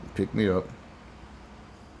came, picked me up,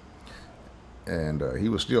 and he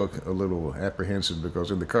was still a little apprehensive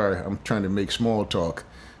because in the car I'm trying to make small talk.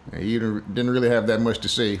 And he didn't really have that much to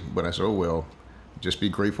say, but I said, oh, well, just be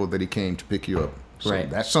grateful that he came to pick you up. So Right.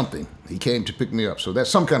 that's something. He came to pick me up. So that's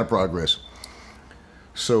some kind of progress.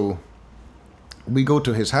 So we go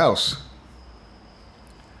to his house.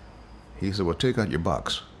 He said, well, take out your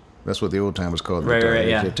box. That's what the old timers called it. Right, He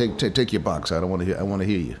yeah. said, take your box. I want to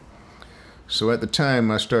hear you. So at the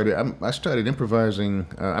time I started improvising.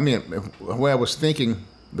 The way I was thinking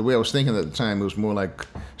at the time, it was more like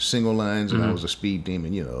single lines, and I was a speed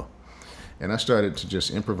demon, And I started to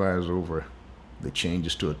just improvise over the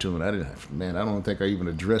changes to a tune. I don't think I even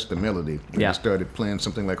addressed the melody. Yeah. I started playing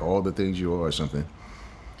something like All the Things You Are or something.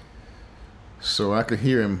 So I could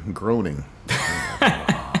hear him groaning.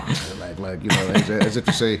 As if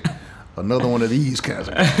to say, another one of these kinds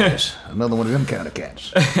of cats. Another one of them kind of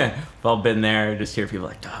cats. We've all been there. Just hear people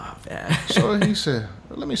like, oh, man. So he said,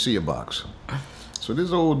 well, let me see your box. So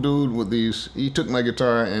this old dude he took my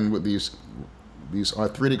guitar and with these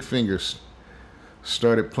arthritic fingers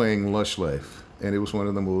started playing Lush Life. And it was one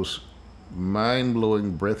of the most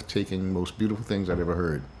mind-blowing, breathtaking, most beautiful things I'd ever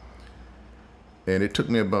heard. And it took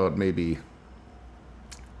me about maybe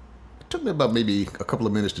a couple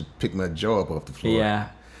of minutes to pick my jaw up off the floor. Yeah.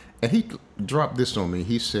 And he dropped this on me.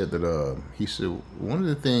 He said one of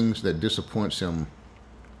the things that disappoints him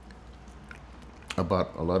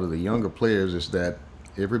about a lot of the younger players is that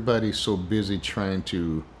everybody's so busy trying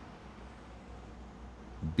to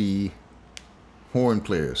be horn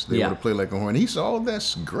players. They want to play like a horn. He said, oh,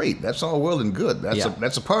 that's great. That's all well and good.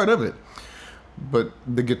 That's a part of it. But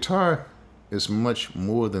the guitar is much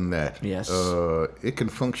more than that. Yes. It can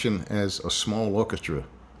function as a small orchestra,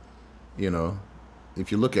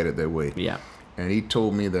 if you look at it that way. Yeah. And he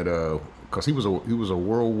told me that because he was a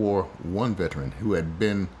World War I veteran who had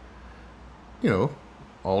been,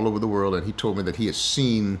 all over the world, and he told me that he had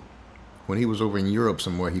seen, when he was over in Europe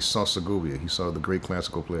somewhere, he saw Segovia. He saw the great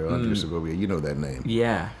classical player Andre Segovia. You know that name.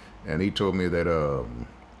 Yeah. And he told me that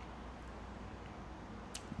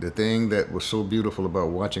the thing that was so beautiful about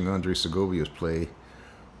watching Andre Segovia's play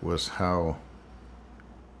was how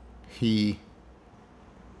he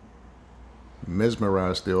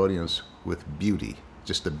mesmerized the audience with beauty,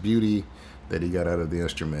 just the beauty that he got out of the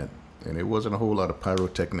instrument. And it wasn't a whole lot of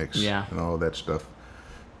pyrotechnics and all that stuff.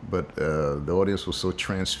 But the audience was so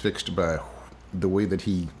transfixed by the way that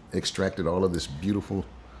he extracted all of these beautiful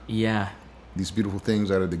things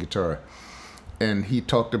out of the guitar. And he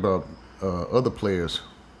talked about other players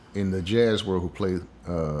in the jazz world who play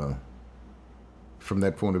from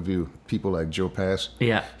that point of view, people like Joe Pass.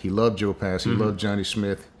 Yeah. He loved Joe Pass. He loved Johnny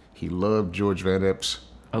Smith. He loved George Van Epps.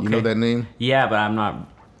 Okay. You know that name? Yeah, but I'm not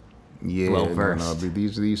well versed. No,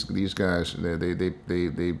 these guys,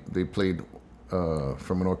 they played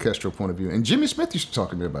from an orchestral point of view. And Jimmy Smith used to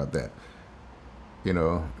talk to me about that.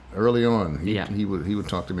 Early on, he would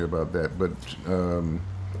talk to me about that. But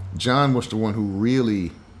John was the one who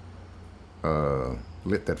really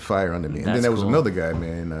lit that fire under me. And then there was another guy,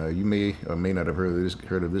 man. You may or may not have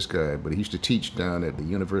heard of this guy, but he used to teach down at the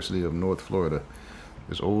University of North Florida.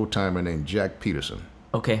 This old timer named Jack Peterson.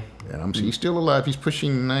 Okay. And he's still alive. He's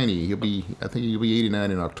pushing 90. I think he'll be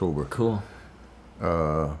 89 in October. Cool.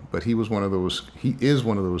 But he is one of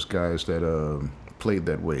those guys that played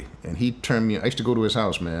that way. And he turned me, I used to go to his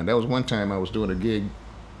house, man. That was one time I was doing a gig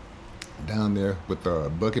down there with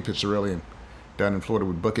Bucky Pizzarelli, down in Florida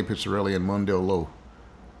with Bucky Pizzarelli and Mondell Lowe.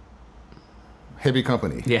 Heavy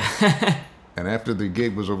company. Yeah. And after the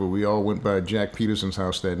gig was over, we all went by Jack Peterson's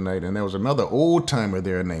house that night, and there was another old-timer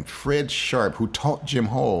there named Fred Sharp, who taught Jim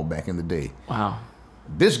Hall back in the day. Wow.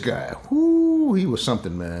 This guy, he was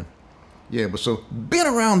something, man. Yeah, but so being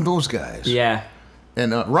around those guys. Yeah.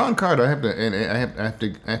 And Ron Carter, I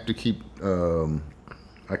have to keep.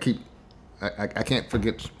 I can't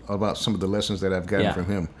forget about some of the lessons that I've gotten from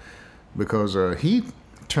him, because he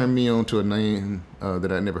turned me on to a name that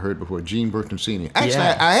I never heard before, Gene Bertoncini. Actually,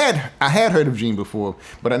 I had heard of Gene before,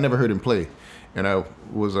 but I never heard him play. And I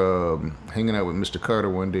was hanging out with Mr. Carter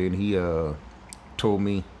one day, and he told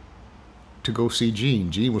me to go see Gene.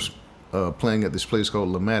 Gene was playing at this place called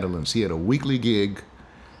La Madeleine's. He had a weekly gig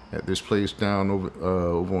at this place down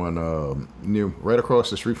over on right across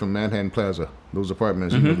the street from Manhattan Plaza. Those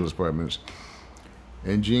apartments, you know those apartments.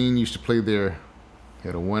 And Gene used to play there.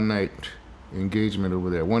 Had a one night a week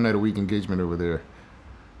engagement over there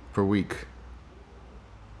per week.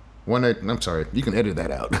 One night, I'm sorry, you can edit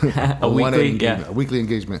that out. A weekly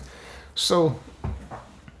engagement. So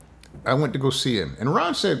I went to go see him, and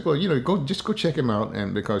Ron said, "Well, go check him out,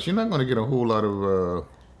 and because you're not going to get a whole lot of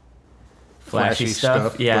Flashy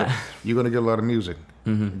stuff. Yeah. But you're gonna get a lot of music.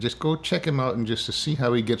 Just go check him out and just to see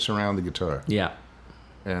how he gets around the guitar. Yeah.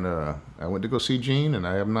 And I went to go see Gene, and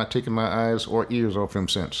I have not taken my eyes or ears off him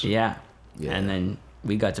since. Yeah. And then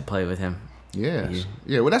we got to play with him. Yes.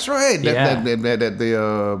 Yeah. Well, that's right. That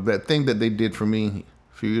thing that they did for me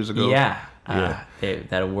a few years ago. Yeah.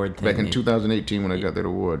 That award thing. Back in 2018 when I got that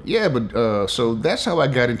award. Yeah, but so that's how I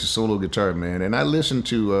got into solo guitar, man. And I listened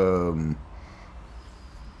to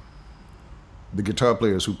the guitar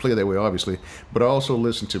players who play that way, obviously, but I also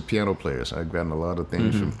listen to piano players. I've gotten a lot of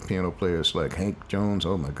things from piano players like Hank Jones.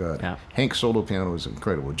 Oh my God. Yeah. Hank's solo piano is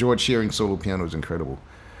incredible. George Shearing's solo piano is incredible.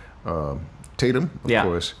 Tatum, of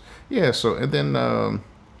course. Yeah, so, and then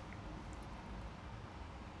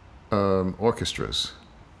orchestras.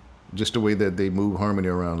 Just the way that they move harmony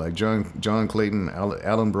around, like John Clayton,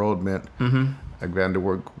 Alan Broadbent. I've gotten to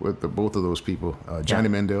work with both of those people. Johnny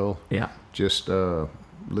Mandel. Yeah. Just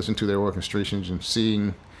listen to their orchestrations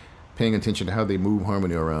and paying attention to how they move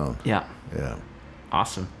harmony around. Yeah. Yeah.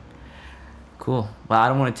 Awesome. Cool. Well, I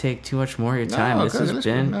don't want to take too much more of your time. This has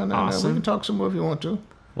been awesome. We can talk some more if you want to.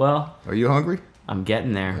 Well. Are you hungry? I'm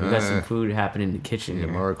getting there. We got some food happening in the kitchen here.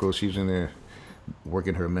 Mariko, she's in there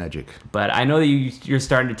working her magic. But I know that you're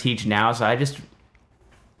starting to teach now, so I just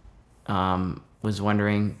was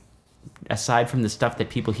wondering, aside from the stuff that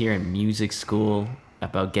people hear in music school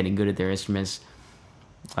about getting good at their instruments,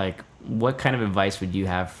 like what kind of advice would you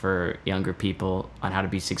have for younger people on how to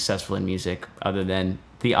be successful in music, other than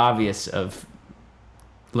the obvious of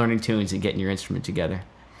learning tunes and getting your instrument together?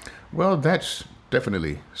 Well, that's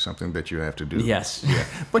definitely something that you have to do. Yes. Yeah.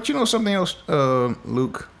 But you know something else,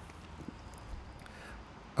 Luke?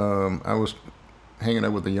 I was hanging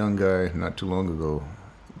out with a young guy not too long ago.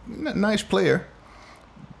 Nice player,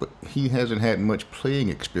 but he hasn't had much playing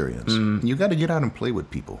experience. You got to get out and play with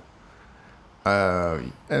people.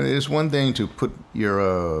 And it's one thing to put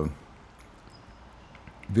your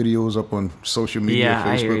videos up on social media,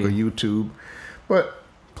 Facebook or YouTube, but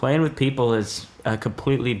playing with people is a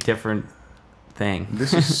completely different thing.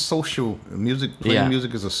 This is social music. Playing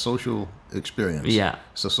music is a social experience. Yeah,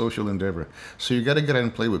 it's a social endeavor. So you got to get out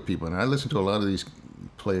and play with people. And I listen to a lot of these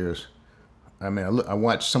players. I mean, I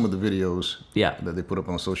watch some of the videos that they put up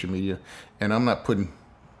on social media, and I'm not putting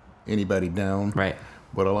anybody down. Right.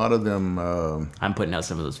 But a lot of them, I'm putting out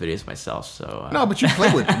some of those videos myself. So no, but you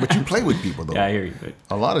play with people though. Yeah, I hear you. But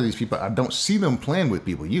a lot of these people, I don't see them playing with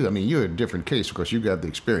people. You're a different case because you got the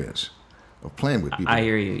experience of playing with people. I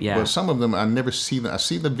hear you. Yeah. But some of them, I never see them. I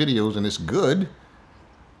see the videos and it's good,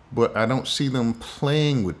 but I don't see them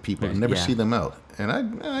playing with people. I never see them out. And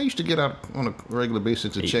I used to get out on a regular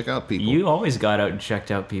basis to check out people. You always got out and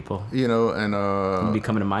checked out people. You know, and you'd be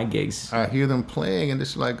coming to my gigs. I hear them playing, and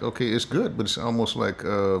it's like, okay, it's good, but it's almost like,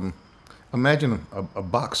 imagine a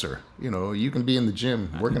boxer. You know, you can be in the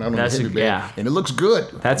gym working out on the heavy band, and it looks good.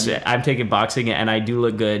 That's it. I'm taking boxing, and I do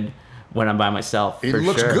look good when I'm by myself. It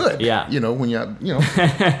looks good. Yeah. You know, when you're,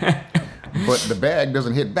 but the bag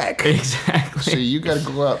doesn't hit back. Exactly. So you got to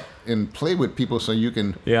go out and play with people so you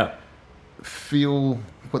can feel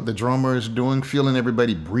what the drummer is doing, feeling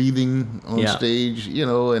everybody breathing on stage,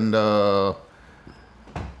 and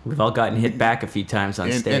we've all gotten hit back a few times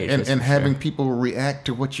on stage. And having people react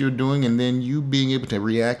to what you're doing, and then you being able to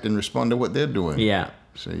react and respond to what they're doing. Yeah.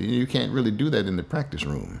 So you can't really do that in the practice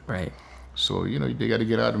room. Right. So, they got to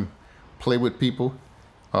get out and play with people.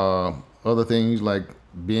 Other things like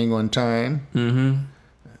being on time.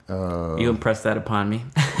 Mm-hmm. You impressed that upon me.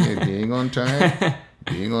 Being on time.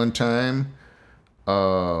 Being on time,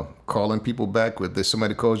 calling people back if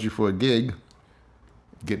somebody calls you for a gig,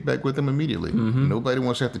 get back with them immediately. Mm-hmm. Nobody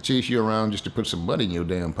wants to have to chase you around just to put some money in your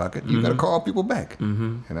damn pocket. You got to call people back.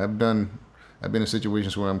 Mm-hmm. And I've been in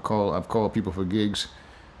situations where I've called people for gigs,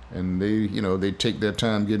 and they take their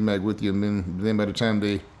time getting back with you, and then by the time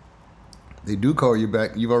they do call you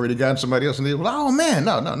back, you've already gotten somebody else, and they oh man,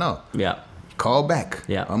 no. Yeah. Call back.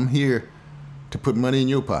 Yeah. I'm here to put money in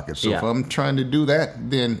your pocket. So if I'm trying to do that,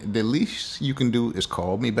 then the least you can do is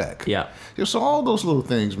call me back. Yeah. So all those little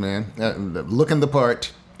things, man. Looking the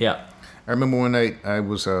part. Yeah. I remember one night I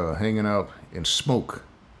was hanging out in Smoke,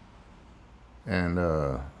 and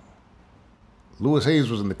Louis Hayes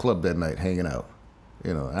was in the club that night hanging out.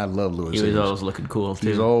 I love Louis Hayes. He was always looking cool too.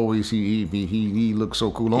 He's always he looked so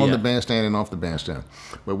cool on the bandstand and off the bandstand.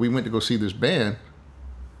 But we went to go see this band.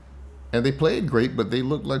 And they played great, but they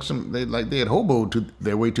looked like they had hoboed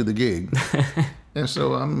their way to the gig. And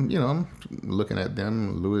so I'm looking at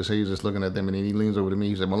them. Louis Hayes is looking at them, and then he leans over to me.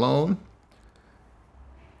 He said, "Malone,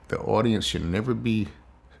 the audience should never be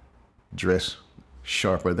dressed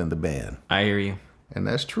sharper than the band." I hear you. And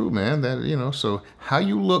that's true, man. That so how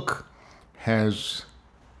you look has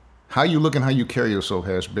how you look and how you carry yourself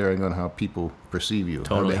has bearing on how people perceive you,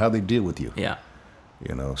 Totally. how they deal with you. Yeah.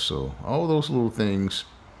 You know, so all those little things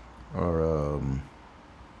are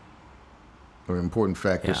important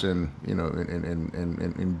factors Yeah. in, you know,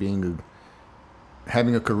 in being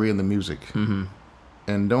having a career in the music. Mm-hmm.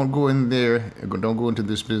 And don't go into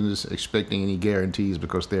this business expecting any guarantees,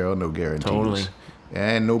 because there are no guarantees. Totally.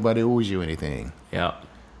 And nobody owes you anything. Yeah.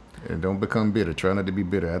 And don't become bitter. Try not to be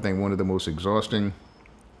bitter. I think one of the most exhausting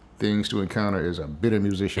things to encounter is a bitter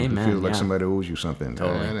musician Amen, who feels like yeah. somebody owes you something.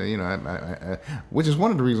 Totally. And, you know, which is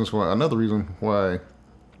one of the reasons why. Another reason why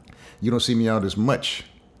you don't see me out as much.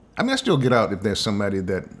 I mean, I still get out if there's somebody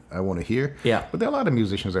that I want to hear. Yeah. But there are a lot of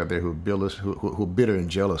musicians out there who are bitter and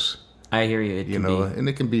jealous. I hear you. It You can know, be. and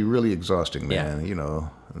it can be really exhausting, Yeah. man. You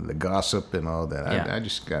know, the gossip and all that. Yeah. I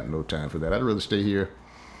just got no time for that. I'd rather stay here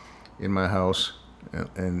in my house,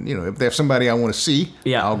 and you know, if there's somebody I want to see,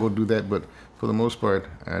 Yeah. I'll go do that. But for the most part,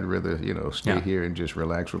 I'd rather, you know, stay Yeah. here and just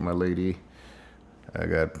relax with my lady. I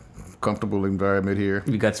got comfortable environment here.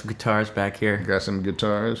 You got some guitars back here. Got some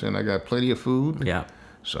guitars, and I got plenty of food. Yeah.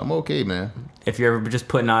 So I'm okay, man. If you're ever just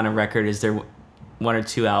putting on a record, is there one or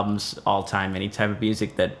two albums all time, any type of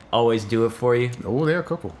music that always do it for you? Oh, there are a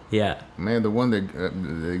couple. Yeah. Man, the one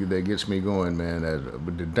that gets me going, man,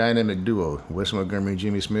 the dynamic duo, Wes Montgomery and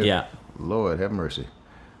Jimmy Smith. Yeah. Lord have mercy.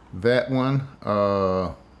 That one,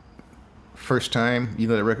 First Time, you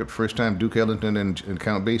know that record, First Time, Duke Ellington and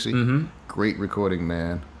Count Basie? Mm-hmm. Great recording,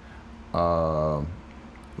 man.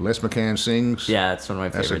 Les McCann Sings. Yeah, that's one of my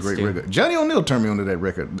That's favorites a great too. record. Johnny O'Neill turned me onto that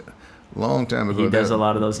record long time ago. He does a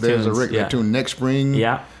lot of those There's tunes, a record, yeah. that tune, Next Spring.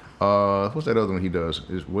 Yeah. What's that other one he does?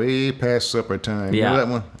 It's Way Past Supper Time. You Yeah. know that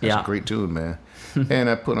one? That's Yeah. a great tune, man. And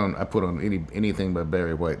I put on anything by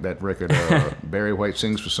Barry White. That record, Barry White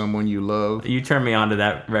Sings for Someone You Love. You turned me on to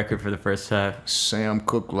that record for the first time. Sam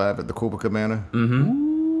Cooke live at the Copacabana. Mm-hmm.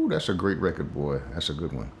 Ooh, that's a great record, boy. That's a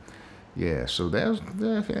good one. Yeah, so there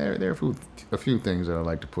are a few things that I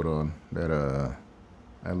like to put on that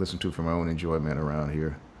I listen to for my own enjoyment around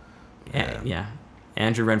here. Yeah.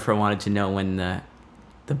 Andrew Renfro wanted to know when the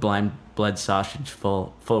Blind Blood Sausage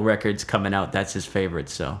full record's coming out. That's his favorite.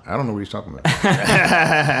 So I don't know what he's talking about.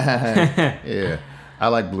 Yeah, I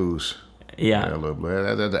like blues. yeah. I love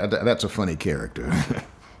blues. That's a funny character.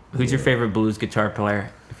 Who's your favorite blues guitar player?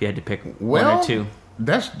 If you had to pick one Well, or two.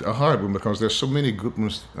 That's a hard one because there's so many good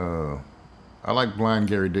ones. I like Blind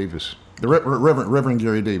Gary Davis, the Reverend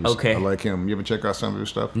Gary Davis. Okay. I like him. You ever check out some of his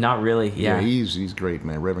stuff? Not really. Yeah. he's great,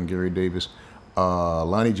 man. Reverend Gary Davis,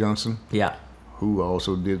 Lonnie Johnson, Yeah. who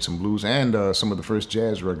also did some blues and some of the first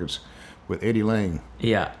jazz records with Eddie Lang.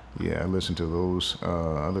 Yeah. Yeah, I listen to those.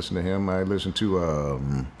 I listen to him. I listen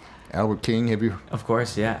to Albert King. Have you? Of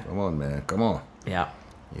course. Yeah. Come on, man. Come on. Yeah.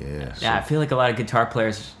 Yeah. Yeah. I feel like a lot of guitar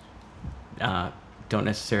players don't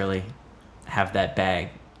necessarily have that bag.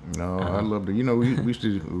 No, I loved it. You know, we used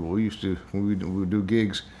to when we would do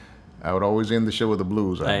gigs, I would always end the show with the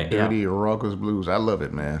blues, like dirty raucous blues. I love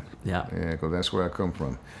it, man. Yeah. Yeah, because that's where I come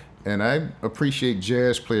from, and I appreciate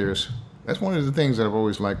jazz players. That's one of the things that I've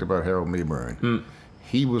always liked about Harold Mayburn.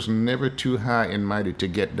 He was never too high and mighty to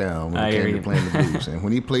get down when it came to playing the blues, and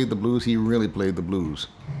when he played the blues, he really played the blues.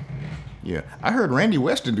 Yeah, I heard Randy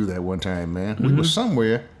Weston do that one time, man. We were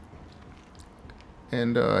somewhere.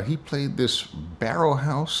 And he played this Barrel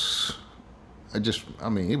House. I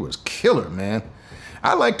mean, it was killer, man.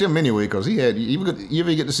 I liked him anyway because he had. You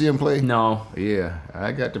ever get to see him play? No. Yeah,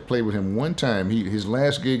 I got to play with him one time. His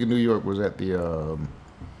last gig in New York was at the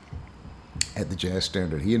Jazz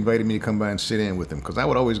Standard. He invited me to come by and sit in with him because I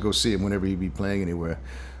would always go see him whenever he'd be playing anywhere.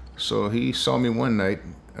 So he saw me one night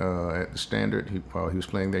at the Standard. He was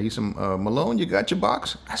playing there. He said, "Malone, you got your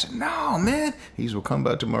box?" I said, "No, man." He said, "Well, come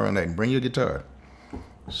by tomorrow night and bring your guitar."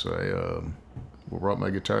 So I brought my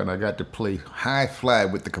guitar and I got to play High Fly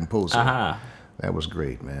with the composer. Uh-huh. That was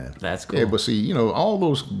great, man. That's cool. Yeah, but see, you know, all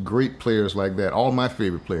those great players like that, all my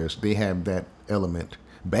favorite players, they have that element.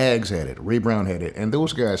 Baggs had it, Ray Brown had it, and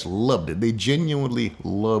those guys loved it. They genuinely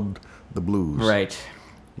loved the blues. Right.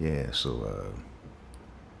 Yeah, so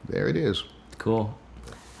there it is. Cool.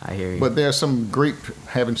 I hear you. But there's some great,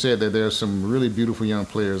 having said that, there's some really beautiful young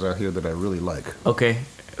players out here that I really like. Okay.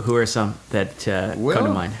 Who are some that come to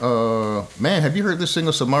mind? Man, have you heard this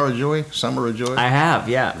singer Samara Joy? I have,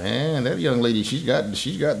 yeah. Man, that young lady, she's got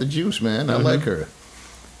the juice, man. I like her.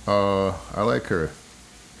 I like her.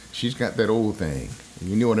 She's got that old thing.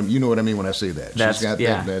 You know what I mean when I say that. She's got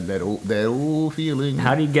that old feeling.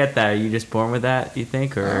 How do you get that? Are you just born with that? You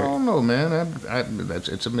think, or I don't know, man.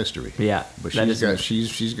 It's a mystery. Yeah, but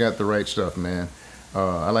she's got the right stuff, man.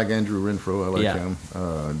 I like Andrew Renfro. I like him.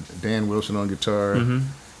 Dan Wilson on guitar.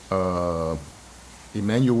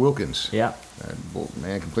 Emmanuel Wilkins. Yeah. That boy,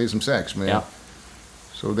 man, can play some sax, man. Yeah.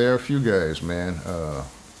 So there are a few guys, man.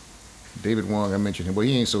 David Wong, I mentioned him. Well,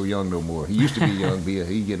 he ain't so young no more. He used to be young, but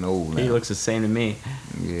he getting old now. He looks the same to me.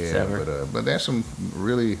 Yeah, but there's some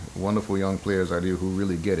really wonderful young players out here who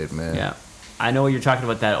really get it, man. Yeah. I know you're talking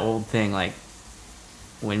about that old thing, like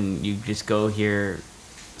when you just go hear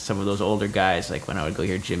some of those older guys, like when I would go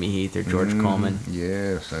hear Jimmy Heath or George Coleman.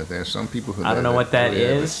 Yes, there's some people who... I don't know what that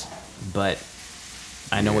is, but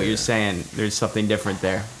I know what you're saying. There's something different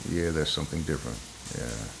there. Yeah, there's something different.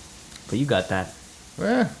 Yeah. But you got that.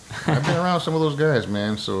 Well, I've been around some of those guys,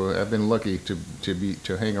 man. So I've been lucky to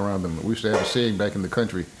hang around them. We used to have a saying back in the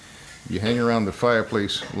country: you hang around the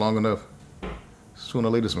fireplace long enough, sooner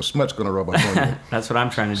or later some smut's gonna rub off on you. That's what I'm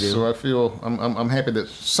trying to do. So I feel I'm happy that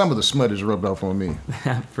some of the smut is rubbed off on me.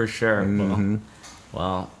 For sure.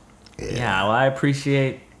 Well, yeah. Well, I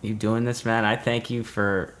appreciate you doing this, man. I thank you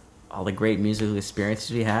for all the great musical experiences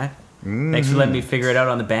we had. Thanks for letting me figure it out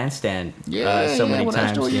on the bandstand many times.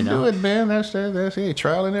 That's the way you do it, man. That's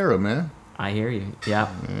trial and error, man. I hear you. Yeah.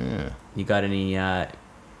 You got any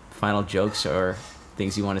final jokes or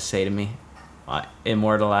things you want to say to me?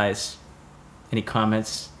 Immortalize. Any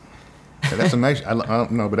comments? Yeah, that's a nice.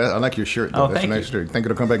 No, but I like your shirt. Though. That's a nice shirt. Think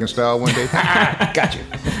it'll come back in style one day? Got you.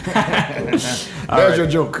 There's your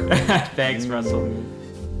joke. Thanks, Russell.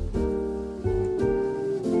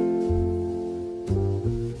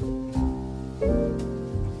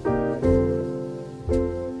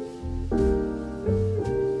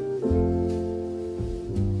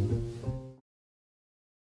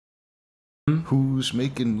 Who's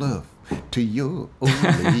making love to your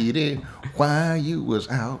old lady while you was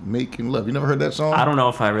out making love? You never heard that song? I don't know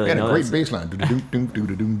if I really know that. It had a great bass line.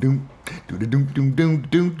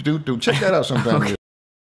 Check that out sometime.